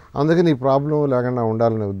 అందుకని ఈ ప్రాబ్లం లేకుండా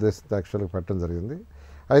ఉండాలనే ఉద్దేశంతో యాక్చువల్గా పెట్టడం జరిగింది.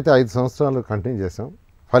 అయితే 5 సంవత్సరాలు కంటిన్యూ చేసాం.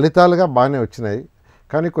 ఫలితాలుగా బాగానే వచ్చినాయి,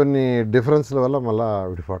 కానీ కొన్ని డిఫరెన్స్ల వల్ల మళ్ళీ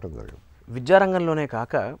విడిపోవటం జరిగింది. విద్యారంగంలోనే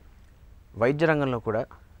కాక వైద్య రంగంలో కూడా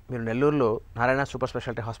మీరు నెల్లూరులో నారాయణ సూపర్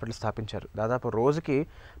స్పెషాలిటీ హాస్పిటల్ స్థాపించారు. దాదాపు రోజుకి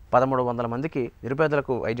 1300 మందికి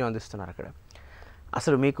నిరుపేదలకు వైద్యం అందిస్తున్నారు అక్కడ.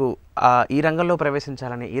 అసలు మీకు ఈ రంగంలో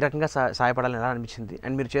ప్రవేశించాలని, ఈ రకంగా సహాయపడాలని ఎలా అనిపించింది?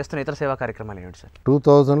 అండ్ మీరు చేస్తున్న ఇతర సేవా కార్యక్రమాలు ఏంటి సార్?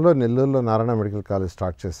 2000లో నెల్లూరులో నారాయణ మెడికల్ కాలేజ్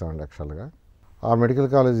స్టార్ట్ చేసామండి. యాక్చువల్గా ఆ మెడికల్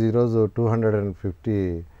కాలేజ్ ఈరోజు 250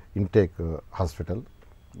 intake hospital,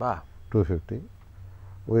 250.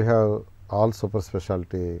 We have all super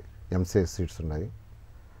speciality MCS seats ఉన్నాయి,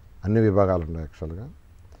 అన్ని విభాగాలు ఉన్నాయి. యాక్చువల్గా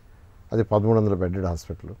అది 1300 బెడ్డెడ్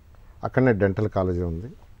హాస్పిటల్. అక్కడనే డెంటల్ కాలేజీ ఉంది,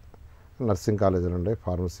 నర్సింగ్ కాలేజీలు ఉన్నాయి,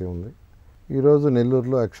 ఫార్మసీ ఉంది. ఈరోజు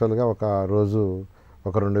నెల్లూరులో యాక్చువల్గా ఒక రోజు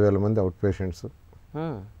ఒక 2000 మంది అవుట్ పేషెంట్స్,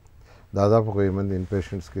 దాదాపు 1000 మంది ఇన్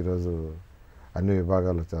పేషెంట్స్కి ఈరోజు అన్ని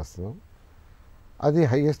విభాగాలు చేస్తున్నాం. అది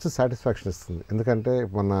హైయెస్ట్ సాటిస్ఫాక్షన్ ఇస్తుంది. ఎందుకంటే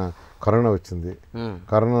మొన్న కరోనా వచ్చింది.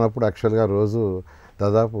 కరోనా అప్పుడు యాక్చువల్గా రోజు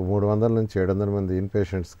దాదాపు 300 నుంచి 700 మంది ఇన్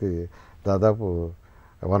పేషెంట్స్కి దాదాపు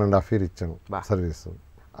 1.5 year ఇచ్చాము సర్వీసు.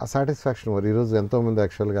 ఆ సాటిస్ఫాక్షన్ మరి ఈరోజు ఎంతోమంది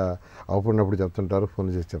యాక్చువల్గా అవుపడినప్పుడు చెప్తుంటారు, ఫోన్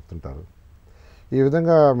చేసి చెప్తుంటారు. ఈ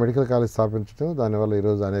విధంగా మెడికల్ కాలేజ్ స్థాపించడం, దానివల్ల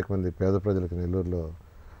ఈరోజు అనేక మంది పేద ప్రజలకు నెల్లూరులో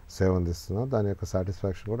సేవ అందిస్తున్నాం. దాని యొక్క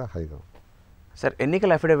సాటిస్ఫాక్షన్ కూడా హైగా ఉంది. సార్,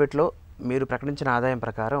 ఎన్నికల అఫిడవిట్లో మీరు ప్రకటించిన ఆదాయం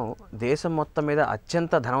ప్రకారం దేశం మొత్తం మీద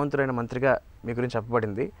అత్యంత ధనవంతుడైన మంత్రిగా మీ గురించి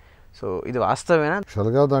చెప్పబడింది. సో ఇది వాస్తవేనా?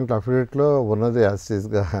 యాక్చువల్గా దాంట్లో అఫిడవిట్లో ఉన్నది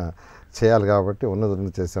యాస్టీస్గా చేయాలి కాబట్టి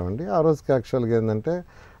ఉన్నది చేసామండి. ఆ రోజుకి యాక్చువల్గా ఏంటంటే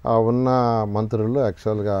ఉన్న మంత్రుల్లో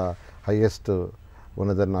యాక్చువల్గా హైయెస్ట్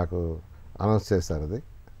ఉన్నదని నాకు అనౌన్స్ చేశారు. అది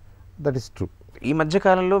దట్ ఈస్ ట్రూ. ఈ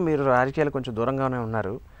మధ్యకాలంలో మీరు రాజకీయాలు కొంచెం దూరంగానే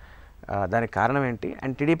ఉన్నారు, దానికి కారణం ఏంటి?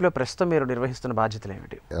 అండ్ టీడీపీలో ప్రస్తుతం మీరు నిర్వహిస్తున్న బాధ్యతలు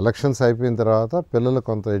ఏమిటి? ఎలక్షన్స్ అయిపోయిన తర్వాత పిల్లలు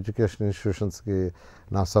కొంత ఎడ్యుకేషన్ ఇన్స్టిట్యూషన్స్కి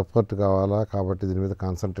నా సపోర్ట్ కావాలా, కాబట్టి దీని మీద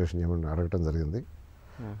కాన్సన్ట్రేషన్ చేయమని అడగటం జరిగింది.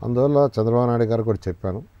 అందువల్ల చంద్రబాబు నాయుడు గారు కూడా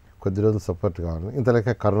చెప్పాను, కొద్ది రోజులు సపోర్ట్ కావాలని. ఇంతలేక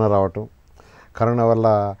కరోనా రావటం, కరోనా వల్ల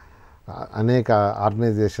అనేక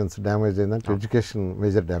ఆర్గనైజేషన్స్ డ్యామేజ్ అయిందంటే ఎడ్యుకేషన్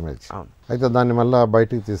మేజర్ డ్యామేజ్. అయితే దాన్ని మళ్ళీ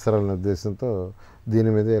బయటికి తీసుకురావాలనే ఉద్దేశంతో దీని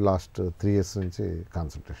మీదే లాస్ట్ 3 years నుంచి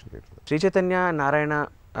కాన్సన్ట్రేషన్ చేయడం. శ్రీ చైతన్య నారాయణ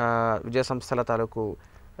విద్యా సంస్థల తాలూకు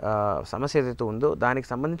సమస్య ఏదైతే ఉందో దానికి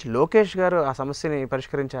సంబంధించి లోకేష్ గారు ఆ సమస్యని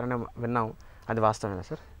పరిష్కరించారని విన్నాం, అది వాస్తవేనా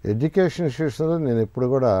సార్? ఎడ్యుకేషన్ ఇష్యూస్లో నేను ఎప్పుడు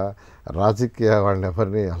కూడా రాజకీయ వాళ్ళని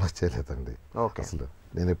ఎవరిని అలా చేయలేదండి. అసలు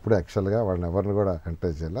నేను ఎప్పుడు యాక్చువల్గా వాళ్ళని ఎవరిని కూడా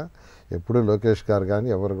ఎంకరేజ్ చేయాల. ఎప్పుడు లోకేష్ గారు కానీ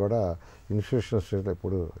ఎవరు కూడా ఇన్స్టిట్యూషన్స్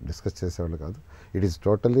ఎప్పుడు డిస్కస్ చేసేవాళ్ళు కాదు. It is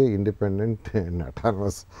totally independent and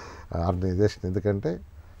autonomous organisation. ఎందుకంటే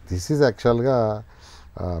దిస్ ఈజ్ యాక్చువల్గా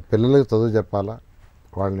పిల్లలకు చదువు చెప్పాలా,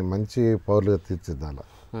 వాళ్ళని మంచి పౌరులుగా తీర్చిద్దాలా.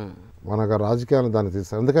 మనకు రాజకీయాలను దాన్ని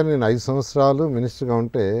తీర్చాలి. అందుకని నేను 5 సంవత్సరాలు మినిస్టర్గా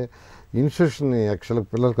ఉంటే ఇన్స్టిట్యూషన్ని యాక్చువల్గా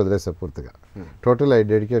పిల్లలకు వదిలేసా పూర్తిగా. Total I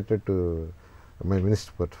dedicated to my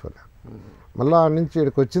minister portfolio. మళ్ళీ ఆ నుంచి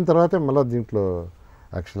ఇక్కడికి వచ్చిన తర్వాతే మళ్ళీ దీంట్లో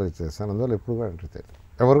యాక్చువల్గా చేశాను. అందువల్ల ఎప్పుడు కూడా ఎంటర్ చేయలేదు,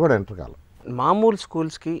 ఎవరు కూడా ఎంటర్ కావాలి. మామూలు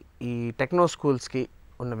స్కూల్స్కి ఈ టెక్నో స్కూల్స్కి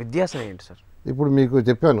ఉన్న వ్యత్యాసం ఏంటి సార్? ఇప్పుడు మీకు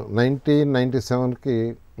చెప్పాను,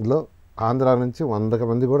 1997లో ఆంధ్ర నుంచి 100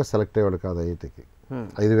 మంది కూడా సెలెక్ట్ అయ్యేవాడు కాదు ఐఐటీకి.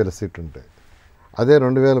 5000 సీట్లు ఉంటాయి. అదే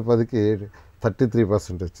 2010కి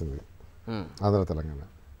 33% వచ్చింది ఆంధ్ర తెలంగాణ.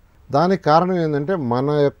 దానికి కారణం ఏంటంటే మన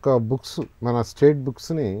యొక్క బుక్స్, మన state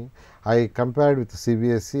బుక్స్ని I compared with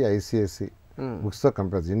CBSE, ICSE బుక్స్తో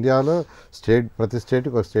compare. ఇండియాలో ప్రతి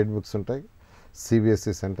స్టేట్కి ఒక స్టేట్ బుక్స్ ఉంటాయి,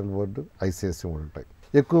 సిబిఎస్ఈ సెంట్రల్ బోర్డు, ఐసిఎస్ఈ కూడా ఉంటాయి.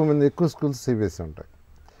 ఎక్కువ స్కూల్స్ సిబిఎస్ఈ ఉంటాయి.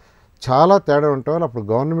 చాలా తేడా ఉంటాయి. అప్పుడు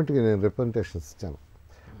గవర్నమెంట్కి నేను రిప్రజెంటేషన్స్ ఇచ్చాను,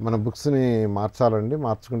 మన బుక్స్ని మార్చాలండి,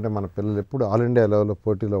 మార్చుకుంటే మన పిల్లలు ఎప్పుడు ఆల్ ఇండియా లెవెల్లో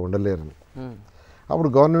పోటీలో ఉండలేరని. అప్పుడు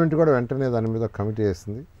గవర్నమెంట్ కూడా వెంటనే దాని మీద కమిటీ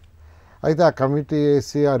వేసింది. అయితే ఆ కమిటీ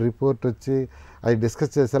వేసి ఆ రిపోర్ట్ వచ్చి అవి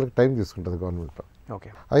డిస్కస్ చేసేందుకు టైం తీసుకుంటుంది గవర్నమెంట్లో. ఓకే.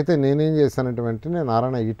 అయితే నేనేం చేశానంటే వెంటనే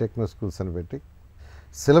నారాయణ ఈ టెక్నో స్కూల్స్ అని పెట్టి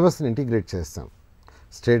సిలబస్ని ఇంటిగ్రేట్ చేస్తాం.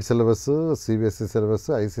 State syllabus, CBSE syllabus,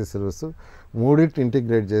 IC syllabus మూడింటిని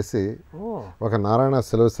ఇంటిగ్రేట్ చేసి ఒక నారాయణ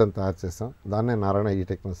సిలబస్ అని తయారు చేస్తాం. దాన్నే నారాయణ ఈ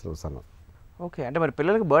టెక్నో సిలబస్ అన్నాం. ఓకే. అంటే మరి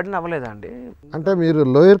పిల్లలకి బర్డెన్ అవ్వలేదా అండి? అంటే మీరు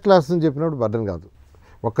లోయర్ క్లాస్ నుంచి చెప్పినప్పుడు బర్డెన్ కాదు,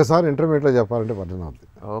 ఒక్కసారి ఇంటర్మీడియట్లో చెప్పాలంటే బర్డెన్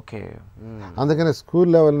అవుతుంది. ఓకే. అందుకనే స్కూల్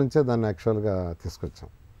లెవెల్ నుంచే దాన్ని యాక్చువల్గా తీసుకొచ్చాం.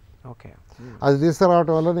 ఓకే. అది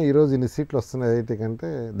తీసుకురావటం వల్ల ఈరోజు ఇన్ని సీట్లు వస్తున్నాయి ఐఐటీ కంటే.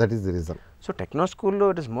 That is the reason. So techno స్కూల్లో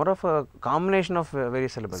it is more of a combination of very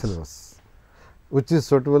syllabus which is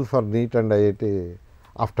suitable for NEET and IIT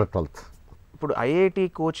after 12th. ఇప్పుడు ఐఐటి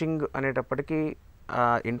కోచింగ్ అనేటప్పటికీ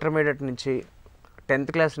ఇంటర్మీడియట్ నుంచి 10th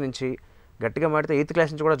క్లాస్ నుంచి గట్టిగా మాడితే 8th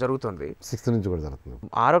క్లాస్ నుంచి కూడా జరుగుతుంది, 6th నుంచి కూడా జరుగుతుంది.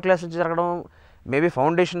 6వ క్లాస్ నుంచి జరగడం మేబీ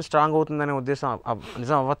ఫౌండేషన్ స్ట్రాంగ్ అవుతుందనే ఉద్దేశం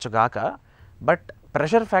నిజం అవ్వచ్చు గాక, బట్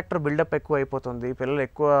ప్రెషర్ ఫ్యాక్టర్ బిల్డప్ ఎక్కువ అయిపోతుంది, పిల్లలు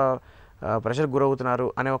ఎక్కువ ప్రెషర్ గురవుతున్నారు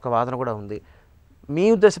అనే ఒక వాదన కూడా ఉంది. మీ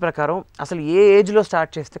ఉద్దేశ ప్రకారం అసలు ఏ ఏజ్లో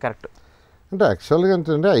స్టార్ట్ చేస్తే కరెక్ట్? అంటే యాక్చువల్గా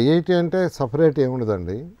ఏంటంటే ఐఐటీ అంటే సపరేట్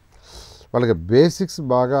ఏముండదండి, వాళ్ళకి బేసిక్స్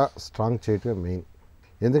బాగా స్ట్రాంగ్ చేయటమే మెయిన్.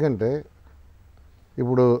 ఎందుకంటే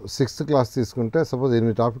ఇప్పుడు 6th క్లాస్ తీసుకుంటే సపోజ్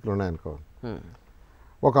 8 టాపిక్లు ఉన్నాయనుకో,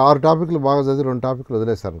 ఒక 6 టాపిక్లు బాగా చదివి 2 టాపిక్లు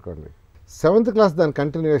వదిలేశారు అనుకోండి, 7th క్లాస్ దాని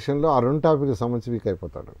కంటిన్యూషన్లో ఆ 2 టాపిక్లు సంబంధించి వీక్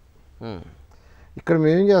అయిపోతాడు. ఇక్కడ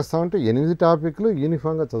మేము ఏం చేస్తామంటే 8 టాపిక్లు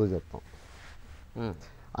యూనిఫామ్గా చదువు చెప్తాం,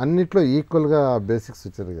 అన్నిట్లో ఈక్వల్గా బేసిక్స్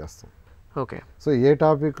వచ్చేది చేస్తాం. ఓకే. సో ఏ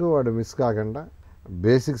టాపిక్ వాడు మిస్ కాకుండా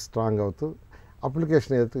బేసిక్స్ స్ట్రాంగ్ అవుతూ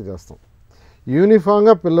అప్లికేషన్ ఏదైతే చేస్తాం.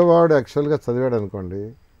 యూనిఫామ్గా పిల్లవాడు యాక్చువల్గా చదివాడు అనుకోండి,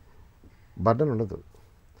 బర్డన్ ఉండదు.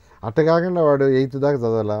 అట్ట కాకుండా వాడు 8th దాకా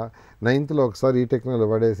చదవాలా, 9thలో ఒకసారి ఈ టెక్నాలజీ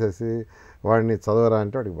పడేసేసి వాడిని చదవరా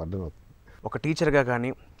అంటే వాడికి బర్డన్ అవుతుంది. ఒక టీచర్గా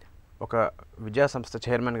కానీ, ఒక విద్యాసంస్థ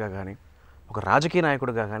చైర్మన్గా కానీ, ఒక రాజకీయ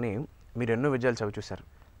నాయకుడిగా కానీ మీరు ఎన్నో విజయాలు చవి చూశారు.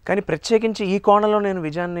 కానీ ప్రత్యేకించి ఈ కోణంలో నేను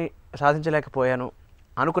విజయాన్ని సాధించలేకపోయాను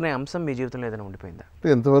అనుకునే అంశం మీ జీవితంలో ఏదైనా ఉండిపోయిందా?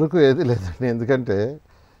 ఇంతవరకు ఏది లేదండి. ఎందుకంటే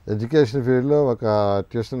ఎడ్యుకేషన్ ఫీల్డ్లో ఒక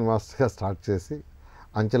ట్యూషన్ మాస్టర్గా స్టార్ట్ చేసి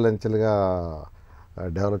అంచెలంచెలుగా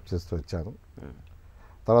డెవలప్ చేస్తూ వచ్చాను.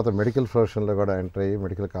 తర్వాత మెడికల్ ప్రొఫెషన్లో కూడా ఎంటర్ అయ్యి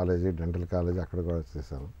మెడికల్ కాలేజీ, డెంటల్ కాలేజీ అక్కడ కూడా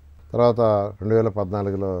చేశాను. తర్వాత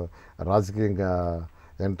 2014లో రాజకీయంగా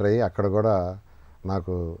ఎంటర్ అయ్యి అక్కడ కూడా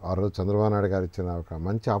నాకు ఆ రోజు చంద్రబాబు నాయుడు గారు ఇచ్చిన ఒక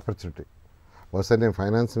మంచి ఆపర్చునిటీ. బహుశా నేను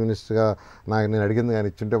ఫైనాన్స్ మినిస్టర్గా నేను అడిగింది కానీ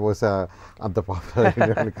ఇచ్చుంటే బహుశా అంత పాపులర్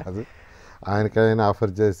అయ్యేది కాదు. ఆయనకైనా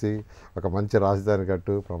ఆఫర్ చేసి ఒక మంచి రాజధాని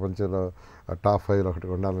కట్టు, ప్రపంచంలో టాప్ 5లో ఒకటి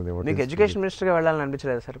ఉండాలని. మీకు ఎడ్యుకేషన్ మినిస్టర్గా వెళ్ళాలని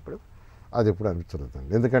అనిపించలేదు సార్ ఇప్పుడు? అది ఎప్పుడు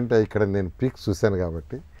అనిపించలేదండి, ఎందుకంటే ఇక్కడ నేను పీక్స్ చూశాను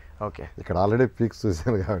కాబట్టి. ఓకే. ఇక్కడ ఆల్రెడీ పీక్స్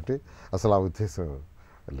చూశాను కాబట్టి అసలు ఆ ఉద్దేశం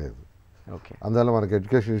లేదు. ఓకే. అందువల్ల మనకి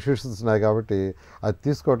ఎడ్యుకేషన్ ఇన్స్టిట్యూషన్స్ ఉన్నాయి కాబట్టి అది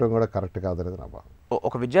తీసుకోవడం కూడా కరెక్ట్ కాదనేది నా భావం.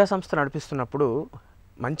 ఒక విద్యా సంస్థ నడిపిస్తున్నప్పుడు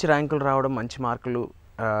మంచి ర్యాంకులు రావడం, మంచి మార్కులు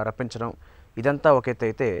రప్పించడం ఇదంతా ఒక ఎత్తు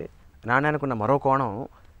అయితే, నాణ్యానికి ఉన్న మరో కోణం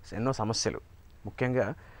ఎన్నో సమస్యలు, ముఖ్యంగా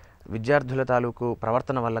విద్యార్థుల తాలూకు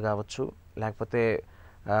ప్రవర్తన వల్ల కావచ్చు, లేకపోతే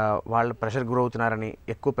వాళ్ళు ప్రెషర్ గురవుతున్నారని,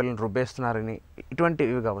 ఎక్కువ పిల్లల్ని రుబ్బేస్తున్నారని,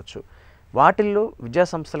 ఇటువంటివి కావచ్చు. వాటిల్లో విద్యా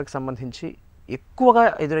సంస్థలకు సంబంధించి ఎక్కువగా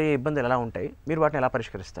ఎదురయ్యే ఇబ్బందులు ఎలా ఉంటాయి, మీరు వాటిని ఎలా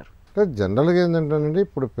పరిష్కరిస్తారు? జనరల్గా ఏంటంటేనండి,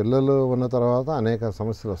 ఇప్పుడు పిల్లలు ఉన్న తర్వాత అనేక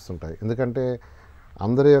సమస్యలు వస్తుంటాయి. ఎందుకంటే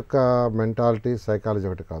అందరి యొక్క మెంటాలిటీ, సైకాలజీ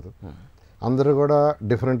ఒకటి కాదు. అందరూ కూడా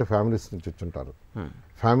డిఫరెంట్ ఫ్యామిలీస్ నుంచి వచ్చుంటారు.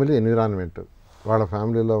 ఫ్యామిలీ ఎన్విరాన్మెంట్, వాళ్ళ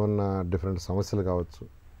ఫ్యామిలీలో ఉన్న డిఫరెంట్ సమస్యలు కావచ్చు,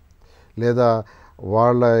 లేదా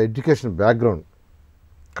వాళ్ళ ఎడ్యుకేషన్ బ్యాక్గ్రౌండ్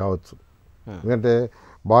కావచ్చు. ఎందుకంటే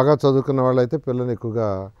బాగా చదువుకున్న వాళ్ళు అయితే పిల్లల్ని ఎక్కువగా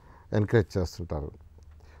ఎంకరేజ్ చేస్తుంటారు.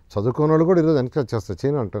 చదువుకున్న వాళ్ళు కూడా ఈరోజు ఎంకరేజ్ చేస్తారు,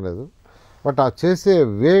 చేయను అంటలేదు, బట్ ఆ చేసే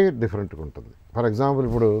వే డిఫరెంట్గా ఉంటుంది. ఫర్ ఎగ్జాంపుల్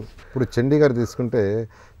ఇప్పుడు చండీగఢ్ తీసుకుంటే,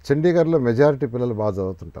 చండీగఢ్లో మెజారిటీ పిల్లలు బాగా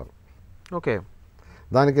చదువుతుంటారు. ఓకే.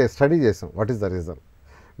 దానికి స్టడీ చేసాం what is the reason.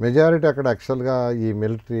 Majority అక్కడ యాక్చువల్గా ఈ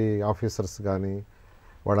మిలిటరీ ఆఫీసర్స్ కానీ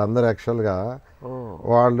వాళ్ళందరూ యాక్చువల్గా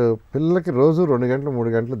వాళ్ళు పిల్లలకి రోజు 2 గంటలు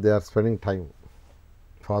 3 గంటలు they are spending time,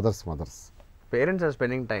 fathers mothers parents are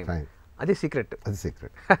spending time. అది సీక్రెట్, అది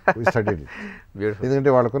సీక్రెట్. స్టడీ ఎందుకంటే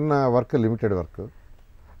వాళ్ళకున్న వర్క్ లిమిటెడ్ వర్క్.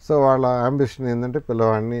 సో వాళ్ళ అంబిషన్ ఏంటంటే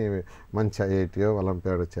పిల్లవాడిని మంచి ఐఐటీయో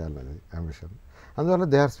ఒలింపియాడో చేయాలనేది అంబిషన్. అందువల్ల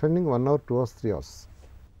they are spending 1 hour 2 hours 3 hours.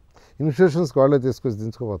 ఇన్స్టిట్యూషన్స్కి వాళ్ళే తీసుకొచ్చి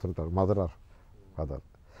దించుకోబోతుంటారు, మదర్ ఆర్ ఫాదర్.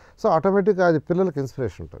 సో ఆటోమేటిక్గా అది పిల్లలకి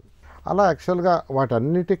ఇన్స్పిరేషన్ ఉంటుంది. అలా యాక్చువల్గా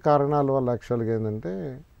వాటన్నిటి కారణాల వల్ల యాక్చువల్గా ఏంటంటే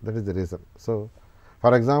that is the reason. So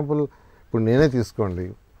for example ఇప్పుడు నేనే తీసుకోండి,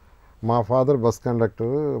 మా ఫాదర్ బస్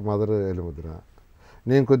కండక్టర్, మదర్ ఎలిముద్ర.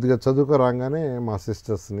 నేను కొద్దిగా చదువుకోరాగానే మా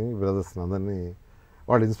సిస్టర్స్ని, బ్రదర్స్ని అందరినీ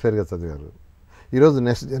వాళ్ళు ఇన్స్పైర్గా చదివారు. ఈరోజు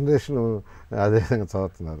నెక్స్ట్ జనరేషన్ అదేవిధంగా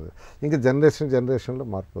చదువుతున్నారు. ఇంకా జనరేషన్లో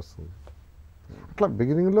మార్పు వస్తుంది. అట్లా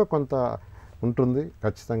బిగినింగ్లో కొంత ఉంటుంది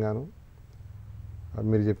ఖచ్చితంగాను.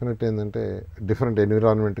 మీరు చెప్పినట్టు ఏంటంటే డిఫరెంట్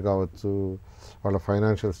ఎన్విరాన్మెంట్ కావచ్చు, వాళ్ళ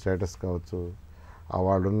ఫైనాన్షియల్ స్టేటస్ కావచ్చు,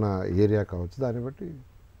 వాళ్ళున్న ఏరియా కావచ్చు, దాన్ని బట్టి.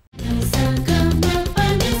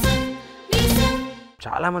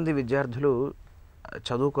 చాలామంది విద్యార్థులు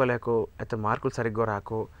చదువుకోలేకో, అయితే మార్కులు సరిగ్గా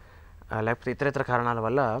రాకో, లేకపోతే ఇతర కారణాల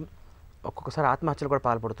వల్ల ఒక్కొక్కసారి ఆత్మహత్యలు కూడా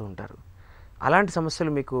పాల్పడుతూ ఉంటారు. అలాంటి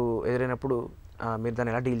సమస్యలు మీకు ఎదురైనప్పుడు మీరు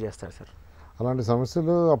దాన్ని ఎలా డీల్ చేస్తారు సార్? అలాంటి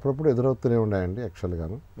సమస్యలు అప్పుడప్పుడు ఎదురవుతూనే ఉన్నాయండి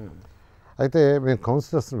యాక్చువల్గాను. అయితే మేము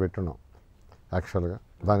కౌన్సిలర్స్ని పెట్టున్నాం యాక్చువల్గా.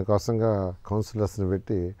 దానికోసంగా కౌన్సిలర్స్ని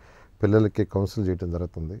పెట్టి పిల్లలకి కౌన్సిల్ చేయడం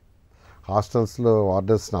జరుగుతుంది. హాస్టల్స్లో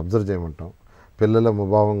వార్డర్స్ని అబ్జర్వ్ చేయమంటాం, పిల్లల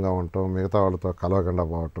ముభావంగా ఉండటం, మిగతా వాళ్ళతో కలవకుండా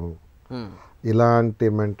పోవటం, ఇలాంటి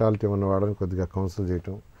మెంటాలిటీ ఉన్న వాళ్ళని కొద్దిగా కౌన్సిల్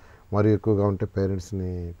చేయటం, మరి ఎక్కువగా ఉంటే పేరెంట్స్ని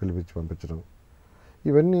పిలిపించి పంపించడం,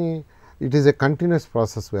 ఇవన్నీ it is a continuous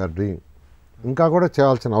process we are doing. ఇంకా కూడా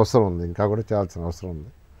చేయాల్సిన అవసరం ఉంది.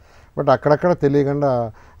 బట్ అక్కడక్కడ తెలియకుండా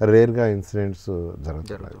రేర్గా ఇన్సిడెంట్స్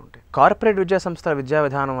జరుగుతుంటాయి. కార్పొరేట్ విద్యా సంస్థల విద్యా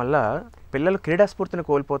విధానం వల్ల పిల్లలు క్రీడా స్ఫూర్తిని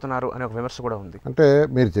కోల్పోతున్నారు అనే ఒక విమర్శ కూడా ఉంది. అంటే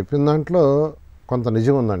మీరు చెప్పిన దాంట్లో కొంత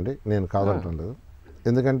నిజం ఉందండి, నేను కాదంటం లేదు.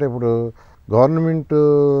 ఎందుకంటే ఇప్పుడు గవర్నమెంట్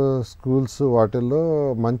స్కూల్స్ వాటిల్లో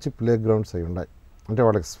మంచి ప్లే గ్రౌండ్స్ అవి ఉన్నాయి, అంటే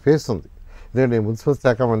వాళ్ళకి స్పేస్ ఉంది. ఎందుకంటే నేను మున్సిపల్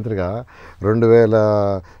శాఖ మంత్రిగా 2000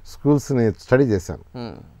 స్కూల్స్ని స్టడీ చేశాను.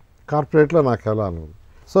 కార్పొరేట్లో నాకు ఎలా అనుకుంది.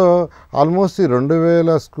 సో ఆల్మోస్ట్ ఈ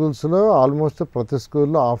 2000 స్కూల్స్లో ఆల్మోస్ట్ ప్రతి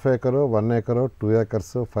స్కూల్లో 1/2 acre, 1 acre, 2 acres,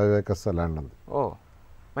 5 acres land ఉంది.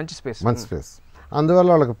 మంచి స్పేస్. అందువల్ల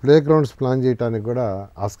వాళ్ళకి ప్లే గ్రౌండ్స్ ప్లాన్ చేయడానికి కూడా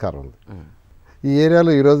ఆస్కారం ఉంది. ఈ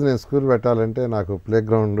ఏరియాలో ఈరోజు నేను స్కూల్ పెట్టాలంటే నాకు ప్లే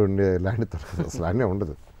గ్రౌండ్ ఉండే ల్యాండ్ దొరకదు, అసలు ల్యాండే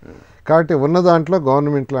ఉండదు. కాబట్టి ఉన్న దాంట్లో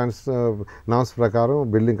గవర్నమెంట్ ల్యాండ్స్ నామ్స్ ప్రకారం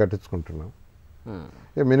building కట్టించుకుంటున్నాం.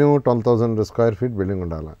 Minimum 12,000 square feet building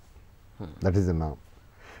ఉండాలి, that is the NAM.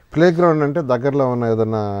 Play ground అంటే దగ్గరలో ఉన్న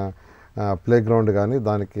ఏదైనా ప్లే గ్రౌండ్ కానీ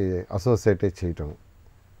దానికి అసోసియేట్ చేయటం.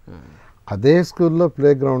 అదే స్కూల్లో ప్లే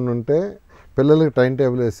గ్రౌండ్ ఉంటే పిల్లలకి టైం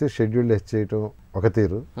టేబుల్ వేసి షెడ్యూల్ వేసి చేయటం ఒక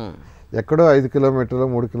తీరు. ఎక్కడో 5 kilometers,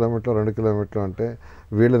 3 kilometers, 2 kilometers అంటే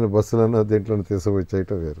వీళ్ళని బస్సులను దీంట్లోనే తీసుకుపోయి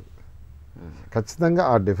చేయటం వేరు. ఖచ్చితంగా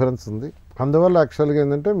ఆ డిఫరెన్స్ ఉంది. అందువల్ల యాక్చువల్గా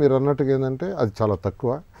ఏంటంటే మీరు అన్నట్టుగా ఏంటంటే అది చాలా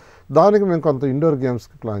తక్కువ. దానికి మేము కొంత ఇండోర్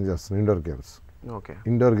గేమ్స్కి ప్లాన్ చేస్తున్నాం.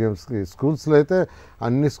 ఇండోర్ గేమ్స్కి స్కూల్స్లో అయితే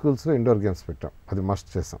అన్ని స్కూల్స్లో ఇండోర్ గేమ్స్ పెట్టాం, అది మస్ట్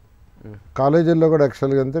చేసాం. కాలేజీల్లో కూడా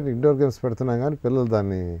యాక్చువల్గా అంటే ఇండోర్ గేమ్స్ పెడుతున్నాం, కానీ పిల్లలు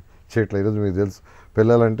దాన్ని చేయట్లేదు. ఈరోజు మీకు తెలుసు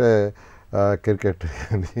పిల్లలంటే క్రికెట్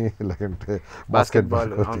కానీ లేకంటే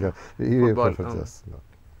బాస్కెట్బాల్ ఇవి ప్రిఫర్ చేస్తున్నారు.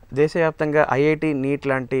 దేశవ్యాప్తంగా ఐఐటి, నీట్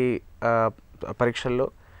లాంటి పరీక్షల్లో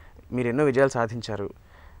మీరు ఎన్నో విజయాలు సాధించారు,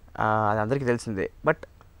 అది అందరికీ తెలిసిందే. బట్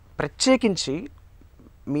ప్రత్యేకించి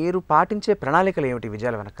మీరు పాటించే ప్రణాళికలు ఏమిటి?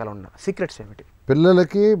 విజయాల వెనకాల ఉన్న సీక్రెట్స్ ఏమిటి?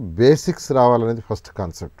 పిల్లలకి బేసిక్స్ రావాలనేది ఫస్ట్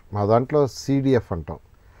కాన్సెప్ట్. మా దాంట్లో CDF అంటాం,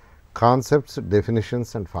 కాన్సెప్ట్స్,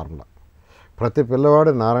 డెఫినేషన్స్ అండ్ ఫార్ములా. ప్రతి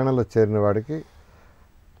పిల్లవాడు నారాయణలో చేరిన వాడికి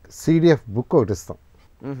CDF బుక్ ఒకటి ఇస్తాం.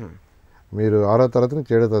 మీరు 6వ తరగతి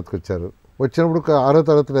నుంచి 7వ తరగతికి వచ్చారు, వచ్చినప్పుడు 6వ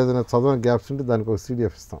తరగతిలో ఏదైనా చదవని గ్యాప్స్ ఉంటే దానికి ఒక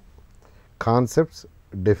CDF ఇస్తాం. Concepts,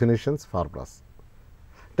 definitions, formulas.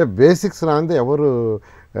 అంటే బేసిక్స్ రాంది ఎవరు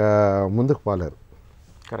ముందుకు పోలేరు.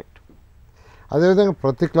 కరెక్ట్. అదేవిధంగా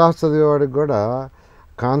ప్రతి క్లాస్ చదివేవాడికి కూడా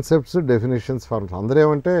కాన్సెప్ట్స్, డెఫినేషన్స్, ఫార్ములాస్. అందరూ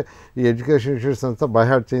ఏమంటే ఈ ఎడ్యుకేషన్ ఇన్స్టిట్యూట్స్ అంతా బై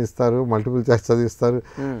హార్ట్ చేయిస్తారు, మల్టిపుల్ చాయిస్ చదివిస్తారు,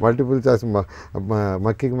 మల్టిపుల్ చాయిస్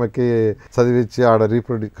మక్కి చదివించి ఆడ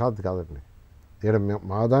రీప్రొడ్యూస్ కాదండి. ఇక్కడ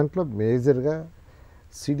మా దాంట్లో మేజర్గా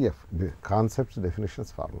CDF, concepts,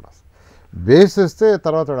 definitions, formulas. Base వస్తే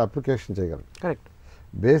తర్వాత వాడు అప్లికేషన్ చేయగలడు. కరెక్ట్.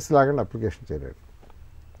 బేస్ లాగానే అప్లికేషన్ చేయలేడు.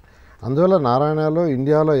 అందువల్ల నారాయణలో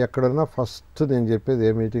ఇండియాలో ఎక్కడున్నా ఫస్ట్ నేను చెప్పేది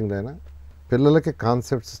ఏ మీటింగ్లో అయినా పిల్లలకి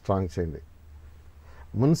కాన్సెప్ట్స్ స్ట్రాంగ్ చేయండి.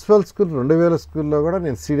 మున్సిపల్ స్కూల్ 2000 స్కూల్లో కూడా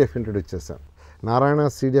నేను CDF ఇంట్రొడ్యూస్ చేశాను. నారాయణ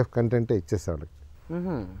CDF కంటెంటే ఇచ్చేసాడు.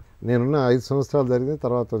 నేనున్న 5 సంవత్సరాలు జరిగింది,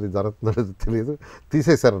 తర్వాత అది జరుగుతుందో తెలియదు,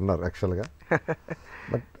 తీసేశారన్నారు యాక్చువల్గా.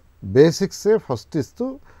 బట్ బేసిక్సే ఫస్ట్ ఇస్తూ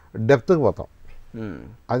డెప్త్కి పోతాం,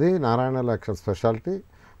 అది నారాయణలో యాక్చువల్ స్పెషాలిటీ.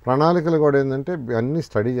 ప్రణాళికలు కూడా ఏంటంటే అన్నీ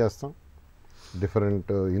స్టడీ చేస్తాం.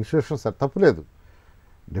 డిఫరెంట్ ఇన్స్టిట్యూషన్స్ తప్పులేదు,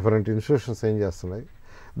 డిఫరెంట్ ఇన్స్టిట్యూషన్స్ ఏం చేస్తున్నాయి,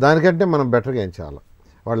 దానికంటే మనం బెటర్గా ఏం చేయాలి,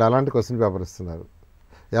 వాళ్ళు ఎలాంటి క్వశ్చన్ పేపర్ ఇస్తున్నారు,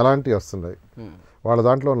 ఎలాంటివి వస్తున్నాయి, వాళ్ళ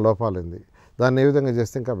దాంట్లో ఉన్న లోపాలు ఏంది, దాన్ని ఏ విధంగా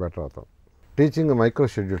చేస్తే ఇంకా బెటర్ అవుతాం. టీచింగ్ మైక్రో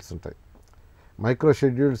షెడ్యూల్స్ ఉంటాయి. మైక్రో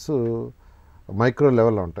షెడ్యూల్స్ మైక్రో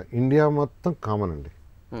లెవెల్లో ఉంటాయి. ఇండియా మొత్తం కామన్ అండి.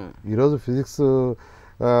 ఈరోజు ఫిజిక్స్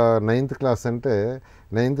 9th క్లాస్ అంటే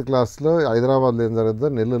 9th క్లాస్లో హైదరాబాద్లో ఏం జరుగుద్దో,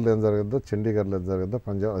 నెల్లూరులో ఏం జరుగుద్దో, చండీగఢ్లో ఏం జరుగుద్దో,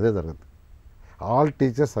 పంజాబ్ అదే జరుగుద్ది. ఆల్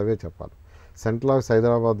టీచర్స్ అవే చెప్పాలి. సెంట్రల్ ఆఫీస్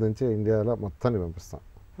హైదరాబాద్ నుంచి ఇండియాలో మొత్తాన్ని పంపిస్తాం.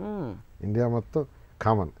 ఇండియా మొత్తం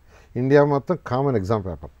కామన్, ఇండియా మొత్తం common exam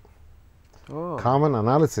paper, common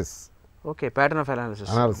analysis. Okay, pattern of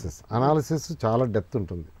analysis చాలా డెప్త్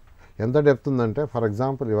ఉంటుంది. ఎంత డెప్త్ ఉందంటే, for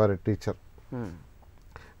example you are a teacher,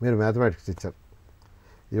 మీరు మ్యాథమెటిక్స్ టీచర్,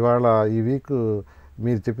 ఇవాళ ఈ వీక్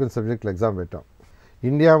మీరు చెప్పిన సబ్జెక్టులు ఎగ్జామ్ పెట్టాం.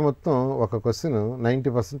 ఇండియా మొత్తం ఒక క్వశ్చన్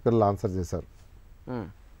 90% పిల్లలు ఆన్సర్ చేశారు.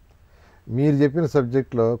 మీరు చెప్పిన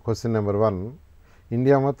సబ్జెక్ట్లో క్వశ్చన్ నెంబర్ 1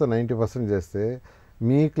 ఇండియా మొత్తం 90% చేస్తే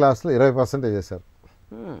మీ క్లాస్లో 20% చేశారు.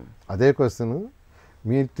 అదే క్వశ్చన్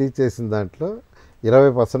మీరు టీచ్ చేసిన దాంట్లో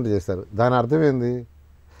 20% చేశారు. దాని అర్థం ఏంది?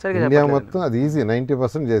 ఇండియా మొత్తం అది ఈజీ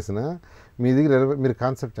 90% చేసినా మీ దగ్గర మీరు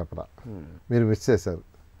కాన్సెప్ట్ చెప్పరా, మీరు మిస్ చేశారు.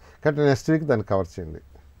 కాబట్టి నెక్స్ట్ వీక్ దాన్ని కవర్ చేయండి.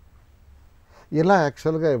 ఇలా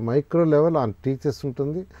యాక్చువల్గా మైక్రో లెవెల్ ఆన్ టీచర్స్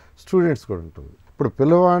ఉంటుంది, స్టూడెంట్స్ కూడా ఉంటుంది. ఇప్పుడు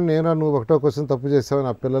పిల్లవాడిని నేనా నువ్వు ఒకటో క్వశ్చన్ తప్పు చేసావని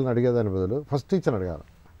ఆ పిల్లల్ని అడిగేదాని బదులు ఫస్ట్ టీచర్ని అడగాలి.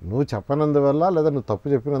 నువ్వు చెప్పనందువల్ల లేదా నువ్వు తప్పు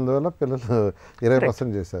చెప్పినందువల్ల పిల్లలు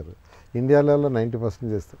 20% చేశారు, ఇండియా లెవెల్లో 90%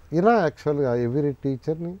 చేస్తారు. ఇలా యాక్చువల్గా ఎవ్రీ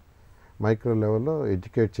టీచర్ని మైక్రో లెవెల్లో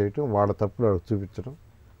ఎడ్యుకేట్ చేయటం, వాళ్ళ తప్పులు వాళ్ళకి చూపించడం,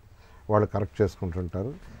 వాళ్ళు కరెక్ట్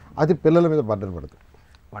చేసుకుంటుంటారు. అది పిల్లల మీద బర్డెన్ పడుతుంది.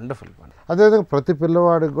 వండర్ఫుల్. అదేవిధంగా ప్రతి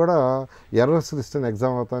పిల్లవాడికి కూడా ఎర్రర్స్ లిస్ట్ అని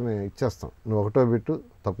ఎగ్జామ్ అవుతానే ఇచ్చేస్తాం. నువ్వు ఒకటో బిట్టు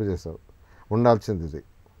తప్పు చేసావు, ఉండాల్సింది ఇది,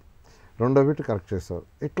 రెండో బిట్టు కరెక్ట్ చేసావు.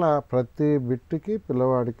 ఇట్లా ప్రతి బిట్టుకి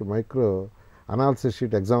పిల్లవాడికి మైక్రో అనాలిసిస్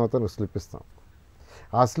షీట్ ఎగ్జామ్ అవుతానే స్లిప్ ఇస్తాం.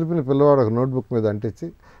 ఆ స్లిప్ని పిల్లవాడు ఒక నోట్బుక్ మీద అంటించి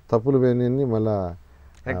తప్పులు వేణిని మళ్ళీ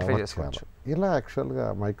రెక్టిఫై చేసుకోవచ్చు. ఇలా యాక్చువల్గా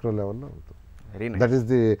మైక్రో లెవెల్లో ఉంటుంది. That is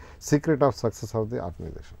the secret of success of the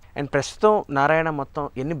organisation. And ప్రస్తుతం నారాయణ మొత్తం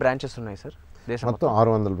ఎన్ని బ్రాంచెస్ ఉన్నాయి సార్? మొత్తం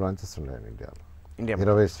 600 బ్రాంచెస్ ఉన్నాయి ఇండియాలో.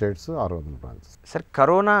 20 స్టేట్స్, 600 బ్రాంచెస్. సార్,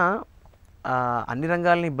 కరోనా అన్ని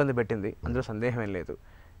రంగాలని ఇబ్బంది పెట్టింది, అందులో సందేహం ఏం లేదు.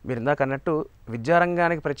 మీరు ఇందాక అన్నట్టు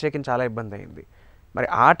విద్యారంగానికి ప్రత్యేకించి చాలా ఇబ్బంది అయింది. మరి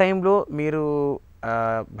ఆ టైంలో మీరు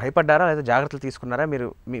భయపడ్డారా లేదా జాగ్రత్తలు తీసుకున్నారా? మీరు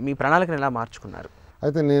మీ ప్రణాళికను ఎలా మార్చుకున్నారు?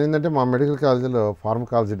 అయితే నేను ఏంటంటే మా మెడికల్ కాలేజీలో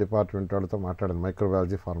ఫార్మకాలజీ డిపార్ట్మెంట్ వాళ్ళతో మాట్లాడాను,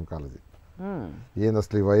 మైక్రోబయాలజీ ఫార్మకాలజీ. ఏంది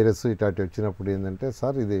అసలు ఈ వైరస్ ఇటాటి వచ్చినప్పుడు ఏంటంటే,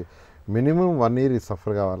 సార్ ఇది మినిమం 1 year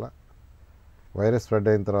సఫర్ కావాలా, వైరస్ స్ప్రెడ్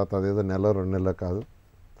అయిన తర్వాత అదేదో 1-2 నెలలు కాదు,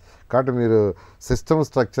 కాబట్టి మీరు సిస్టమ్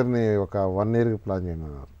స్ట్రక్చర్ని ఒక 1 yearకి ప్లాన్ చేయండి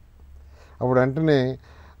అన్నారు. అప్పుడు వెంటనే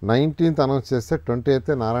 19th అనౌన్స్ చేస్తే 28th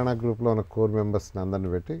నారాయణ గ్రూప్లో ఉన్న కోర్ మెంబర్స్ని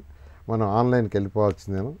అందరిని పెట్టి మనం ఆన్లైన్కి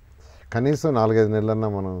వెళ్ళిపోవాల్సింది. నేను కనీసం 4-5 నెలలన్నా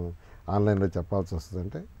మనం ఆన్లైన్లో చెప్పాల్సి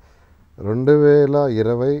వస్తుందంటే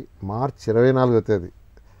 2020 మార్చ్ 24వ తేదీ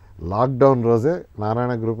లాక్డౌన్ రోజే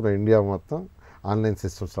నారాయణ గ్రూప్లో ఇండియా మొత్తం ఆన్లైన్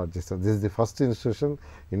సిస్టమ్ స్టార్ట్ చేస్తాం. This is the first institution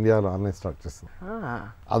ఇండియాలో ఆన్లైన్ స్టార్ట్ చేస్తాం.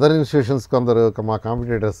 అదర్ ఇన్స్టిట్యూషన్స్ కొందరు మా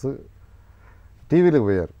కాంపిటేటర్స్ టీవీలకు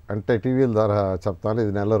పోయారు, అంటే టీవీల ద్వారా చెప్తాను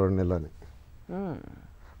ఇది 1-2 నెలలు అని.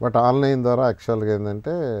 బట్ ఆన్లైన్ ద్వారా యాక్చువల్గా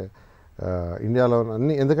ఏంటంటే ఇండియాలో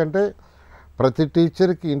అన్ని, ఎందుకంటే ప్రతి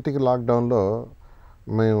టీచర్కి ఇంటికి లాక్డౌన్లో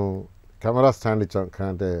మేము కెమెరా స్టాండ్ ఇచ్చాం,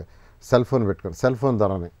 అంటే సెల్ ఫోన్ పెట్టుకోండి, సెల్ ఫోన్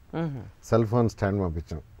ద్వారానే సెల్ ఫోన్ స్టాండ్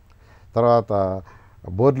పంపించాం. తర్వాత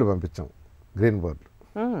బోర్డులు పంపించాం, గ్రీన్ బోర్డులు.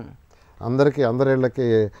 అందరిళ్ళకి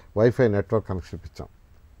wifi network connection ఇప్పించాం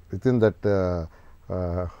with in that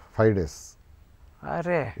 5 days.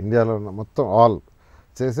 ఇండియాలో మొత్తం ఆల్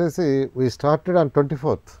చేసేసి వీ స్టార్టెడ్ ఆన్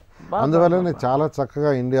 24th. అందువల్లనే చాలా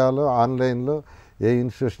చక్కగా ఇండియాలో ఆన్లైన్లో ఏ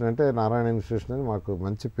ఇన్స్టిట్యూషన్ అంటే నారాయణ ఇన్స్టిట్యూషన్ అని మాకు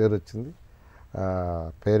మంచి పేరు వచ్చింది.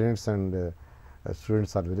 Parents and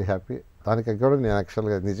students are very happy. దానికి కూడా నేను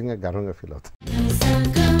యాక్చువల్గా నిజంగా గర్వంగా ఫీల్ అవుతాను.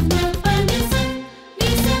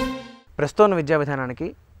 ప్రస్తుత విద్యా విధానానికి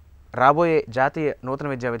రాబోయే జాతీయ నూతన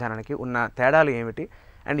విద్యా విధానానికి ఉన్న తేడాలు ఏమిటి,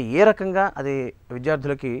 అండ్ ఏ రకంగా అది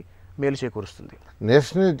విద్యార్థులకి మేలు చేకూరుస్తుంది?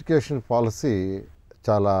 నేషనల్ ఎడ్యుకేషన్ పాలసీ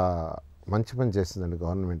చాలా మంచి పని చేసిందండి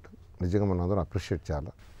గవర్నమెంట్. నిజంగా మనం అందరం అప్రిషియేట్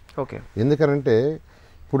చేయాలి. ఓకే. ఎందుకంటే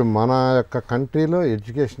ఇప్పుడు మన యొక్క కంట్రీలో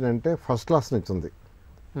ఎడ్యుకేషన్ అంటే ఫస్ట్ క్లాస్ నుంచి ఉంది.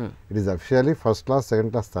 It is officially first class,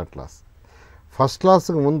 second class, third class. First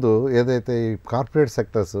క్లాస్కి ముందు ఏదైతే ఈ corporate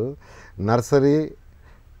sectors nursery,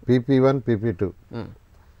 PP1, PP2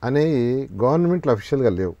 అనేవి గవర్నమెంట్లో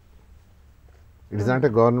అఫిషియల్గా లేవు. It is not a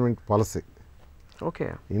government policy. Okay.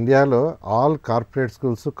 ఇండియాలో all corporate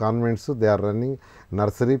schools, convents they are running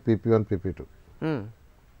nursery, PP1, PP2.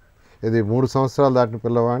 ఇది 3 సంవత్సరాలు దాటిన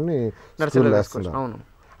పిల్లవాడిని స్కూల్లో వేస్తున్నారు.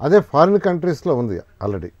 అదే ఫారిన్ కంట్రీస్లో ఉంది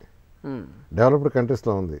ఆల్రెడీ, డెవలప్డ్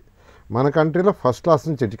కంట్రీస్లో ఉంది. మన కంట్రీలో ఫస్ట్ క్లాస్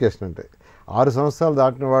నుంచి ఎడ్యుకేషన్ అంటే 6 సంవత్సరాలు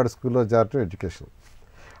దాటిన వాడి స్కూల్లో చేరటం ఎడ్యుకేషన్.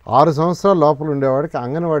 6 సంవత్సరాల లోపల ఉండేవాడికి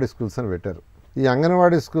అంగన్వాడీ స్కూల్స్ అని పెట్టారు. ఈ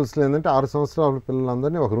అంగన్వాడీ స్కూల్స్లో ఏంటంటే 6 సంవత్సరాల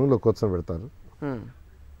పిల్లలందరినీ ఒక రూమ్లో కూర్చొని పెడతారు.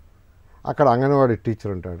 అక్కడ అంగన్వాడీ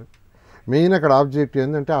టీచర్ ఉంటాడు. మెయిన్ అక్కడ ఆబ్జెక్టివ్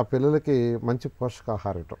ఏంటంటే ఆ పిల్లలకి మంచి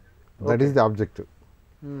పోషకాహారం ఇవ్వటం. That is the objective.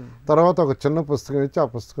 తర్వాత ఒక చిన్న పుస్తకం ఇచ్చి ఆ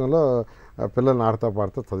పుస్తకంలో పిల్లల్ని ఆడతా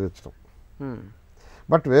పాడుతూ చదివించడం.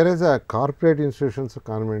 బట్ వేరే కార్పొరేట్ ఇన్స్టిట్యూషన్స్,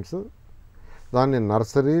 కాన్వెంట్స్ దాన్ని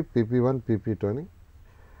నర్సరీ, PP1, PP2 అని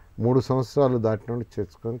 3 సంవత్సరాలు దాటిన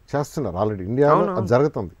చేస్తున్నారు ఆల్రెడీ. ఇండియాలో అది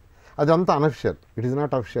జరుగుతుంది. అది అంతా unofficial, it is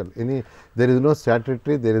not official. There is no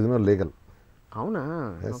statutory, there is no legal. అవునా?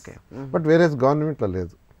 ఓకే. బట్ వేరే గవర్నమెంట్లో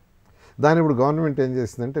లేదు. దాని ఇప్పుడు గవర్నమెంట్ ఏం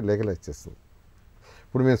చేసిందంటే లీగలైజ్ చేస్తుంది.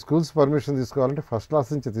 ఇప్పుడు మేము స్కూల్స్ పర్మిషన్ తీసుకోవాలంటే ఫస్ట్ క్లాస్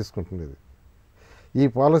నుంచి తీసుకుంటుంది. ఈ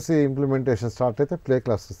పాలసీ ఇంప్లిమెంటేషన్ స్టార్ట్ అయితే ప్లే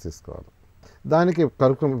క్లాసెస్ తీసుకోవాలి. దానికి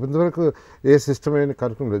కరికులం ఇంతవరకు ఏ సిస్టమ్ అయిన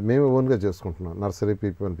కరికులం లేదు, మేము ఓన్గా చేసుకుంటున్నాం. Nursery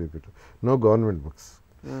PP1 PP2 no government books.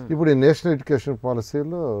 ఇప్పుడు ఈ నేషనల్ ఎడ్యుకేషన్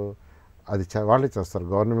పాలసీలో అది వాళ్ళే చేస్తారు,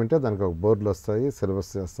 గవర్నమెంటే దానికి ఒక బోర్డులు వస్తాయి,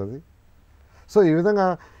 సిలబస్ చేస్తుంది. సో ఈ విధంగా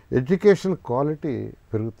ఎడ్యుకేషన్ క్వాలిటీ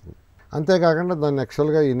పెరుగుతుంది. అంతేకాకుండా దాన్ని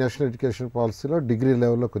యాక్చువల్గా ఈ నేషనల్ ఎడ్యుకేషన్ పాలసీలో డిగ్రీ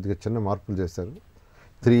లెవెల్లో కొద్దిగా చిన్న మార్పులు చేశారు.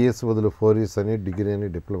 3 years బదులు 4 years అని, డిగ్రీ అని,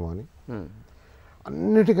 డిప్లొమా అని.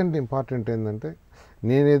 అన్నిటికంటే ఇంపార్టెంట్ ఏంటంటే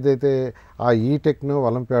నేనేదైతే ఆ ఈటెక్నో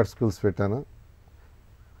ఒలింపియాడ్ స్కూల్స్ పెట్టానో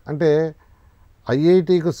అంటే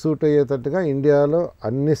IITకి సూట్ అయ్యేటట్టుగా ఇండియాలో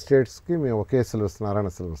అన్ని స్టేట్స్కి మేము ఒకే సిలబస్, నారాయణ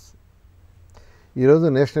సిలబస్. ఈరోజు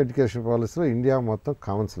నేషనల్ ఎడ్యుకేషన్ పాలసీలో ఇండియా మొత్తం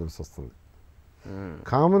కామన్ సిలబస్ వస్తుంది.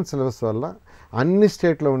 కామన్ సిలబస్ వల్ల అన్ని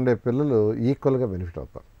స్టేట్లో ఉండే పిల్లలు ఈక్వల్గా బెనిఫిట్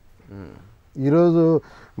అవుతారు. ఈరోజు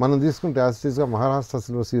మనం తీసుకుంటే యాజిటీస్గా మహారాష్ట్ర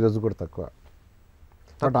సిలబస్ ఈరోజు కూడా తక్కువ.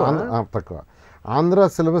 ఆంధ్ర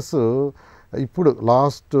సిలబస్ ఇప్పుడు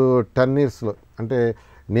లాస్ట్ 10 yearsలో అంటే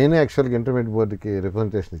నేనే యాక్చువల్గా ఇంటర్మీడియట్ బోర్డుకి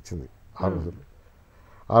రిప్రజెంటేషన్ ఇచ్చింది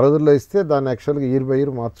ఆ రోజుల్లో ఇస్తే దాన్ని యాక్చువల్గా ఇయర్ బై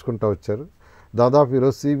ఇయర్ మార్చుకుంటూ వచ్చారు. దాదాపు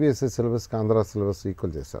ఈరోజు CBSE సిలబస్కి ఆంధ్ర సిలబస్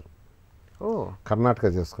ఈక్వల్ చేశారు. కర్ణాటక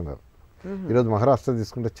చేసుకున్నారు. ఈరోజు మహారాష్ట్ర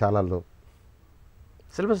తీసుకుంటే చాలా లో,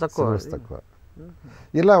 సిలబస్ తక్కువ.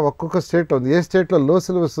 ఇలా ఒక్కొక్క స్టేట్లో ఉంది. ఏ స్టేట్లో లో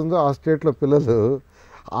సిలబస్ ఉందో ఆ స్టేట్లో పిల్లలు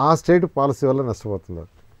ఆ స్టేట్ పాలసీ వల్ల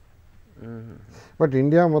నష్టపోతున్నారు. బట్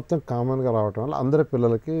ఇండియా మొత్తం కామన్గా రావటం వల్ల అందరి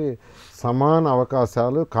పిల్లలకి సమాన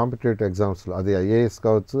అవకాశాలు కాంపిటేటివ్ ఎగ్జామ్స్లో, అది IAS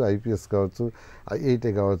కావచ్చు, IPS కావచ్చు, IIT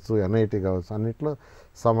కావచ్చు, NIT కావచ్చు, అన్నిట్లో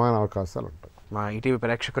సమాన అవకాశాలు ఉంటాయి. మా ఈటీవీ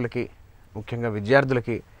ప్రేక్షకులకి, ముఖ్యంగా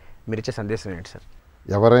విద్యార్థులకి మీరిచ్చే సందేశం ఏంటి సార్?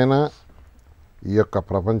 ఎవరైనా ఈ యొక్క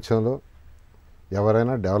ప్రపంచంలో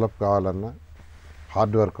ఎవరైనా డెవలప్ కావాలన్నా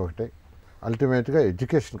హార్డ్ వర్క్ ఒకటే. అల్టిమేట్గా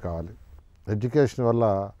ఎడ్యుకేషన్ కావాలి. ఎడ్యుకేషన్ వల్ల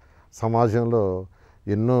సమాజంలో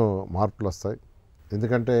ఎన్నో మార్పులు వస్తాయి.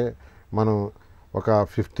 ఎందుకంటే మనం ఒక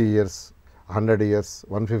 50 years, 100 years,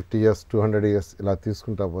 150 years, 200 years ఇలా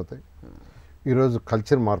తీసుకుంటా పోతే ఈరోజు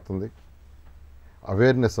కల్చర్ మారుతుంది,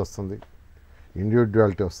 అవేర్నెస్ వస్తుంది,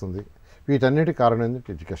 ఇండివిజువాలిటీ వస్తుంది. వీటన్నిటి కారణం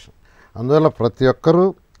ఏంటంటే ఎడ్యుకేషన్. అందువల్ల ప్రతి ఒక్కరూ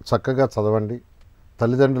చక్కగా చదవండి.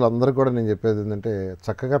 తల్లిదండ్రులు అందరూ కూడా నేను చెప్పేది ఏంటంటే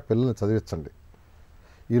చక్కగా పిల్లల్ని చదివించండి.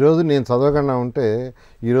 ఈరోజు నేను చదవకుండా ఉంటే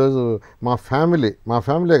ఈరోజు మా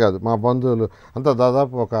ఫ్యామిలీ కాదు, మా బంధువులు అంతా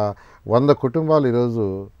దాదాపు ఒక 100 కుటుంబాలు ఈరోజు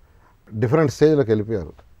డిఫరెంట్ స్టేజ్లోకి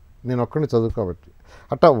వెళ్ళిపోయారు. నేను ఒక్కడిని చదువుకోబట్టి.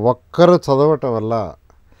 అట్లా ఒక్కరు చదవటం వల్ల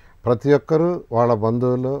ప్రతి ఒక్కరూ వాళ్ళ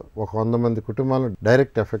బంధువులు ఒక 100 మంది కుటుంబాలు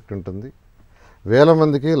డైరెక్ట్ ఎఫెక్ట్ ఉంటుంది, 1000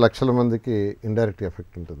 మందికి, లక్షల మందికి ఇండైరెక్ట్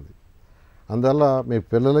ఎఫెక్ట్ ఉంటుంది. అందువల్ల మీ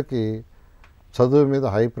పిల్లలకి చదువు మీద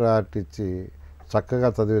హై ప్రయారిటీ ఇచ్చి చక్కగా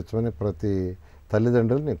చదివించమని ప్రతి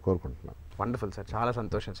తల్లిదండ్రులు నేను కోరుకుంటున్నాను. వండర్ఫుల్ సార్, చాలా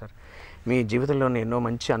సంతోషం సార్. మీ జీవితంలోని ఎన్నో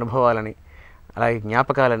మంచి అనుభవాలని, అలాగే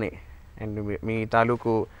జ్ఞాపకాలని అండ్ మీ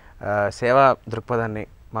తాలూకు సేవా దృక్పథాన్ని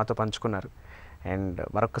మాతో పంచుకున్నారు. అండ్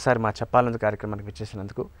మరొక్కసారి మా చెప్పాలన్న కార్యక్రమానికి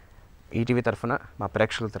విచ్చేసినందుకు ఈటీవీ తరఫున, మా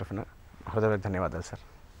ప్రేక్షకుల తరఫున హృదయపూర్వక ధన్యవాదాలు సార్.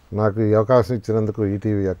 నాకు ఈ అవకాశం ఇచ్చినందుకు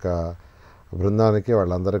ఈటీవీ యొక్క బృందానికి,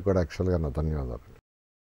 వాళ్ళందరికీ కూడా యాక్చువల్గా నా ధన్యవాదాలు.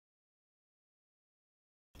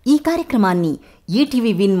 ఈ కార్యక్రమాన్ని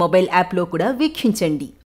ఈటీవీ విన్ మొబైల్ యాప్లో కూడా వీక్షించండి.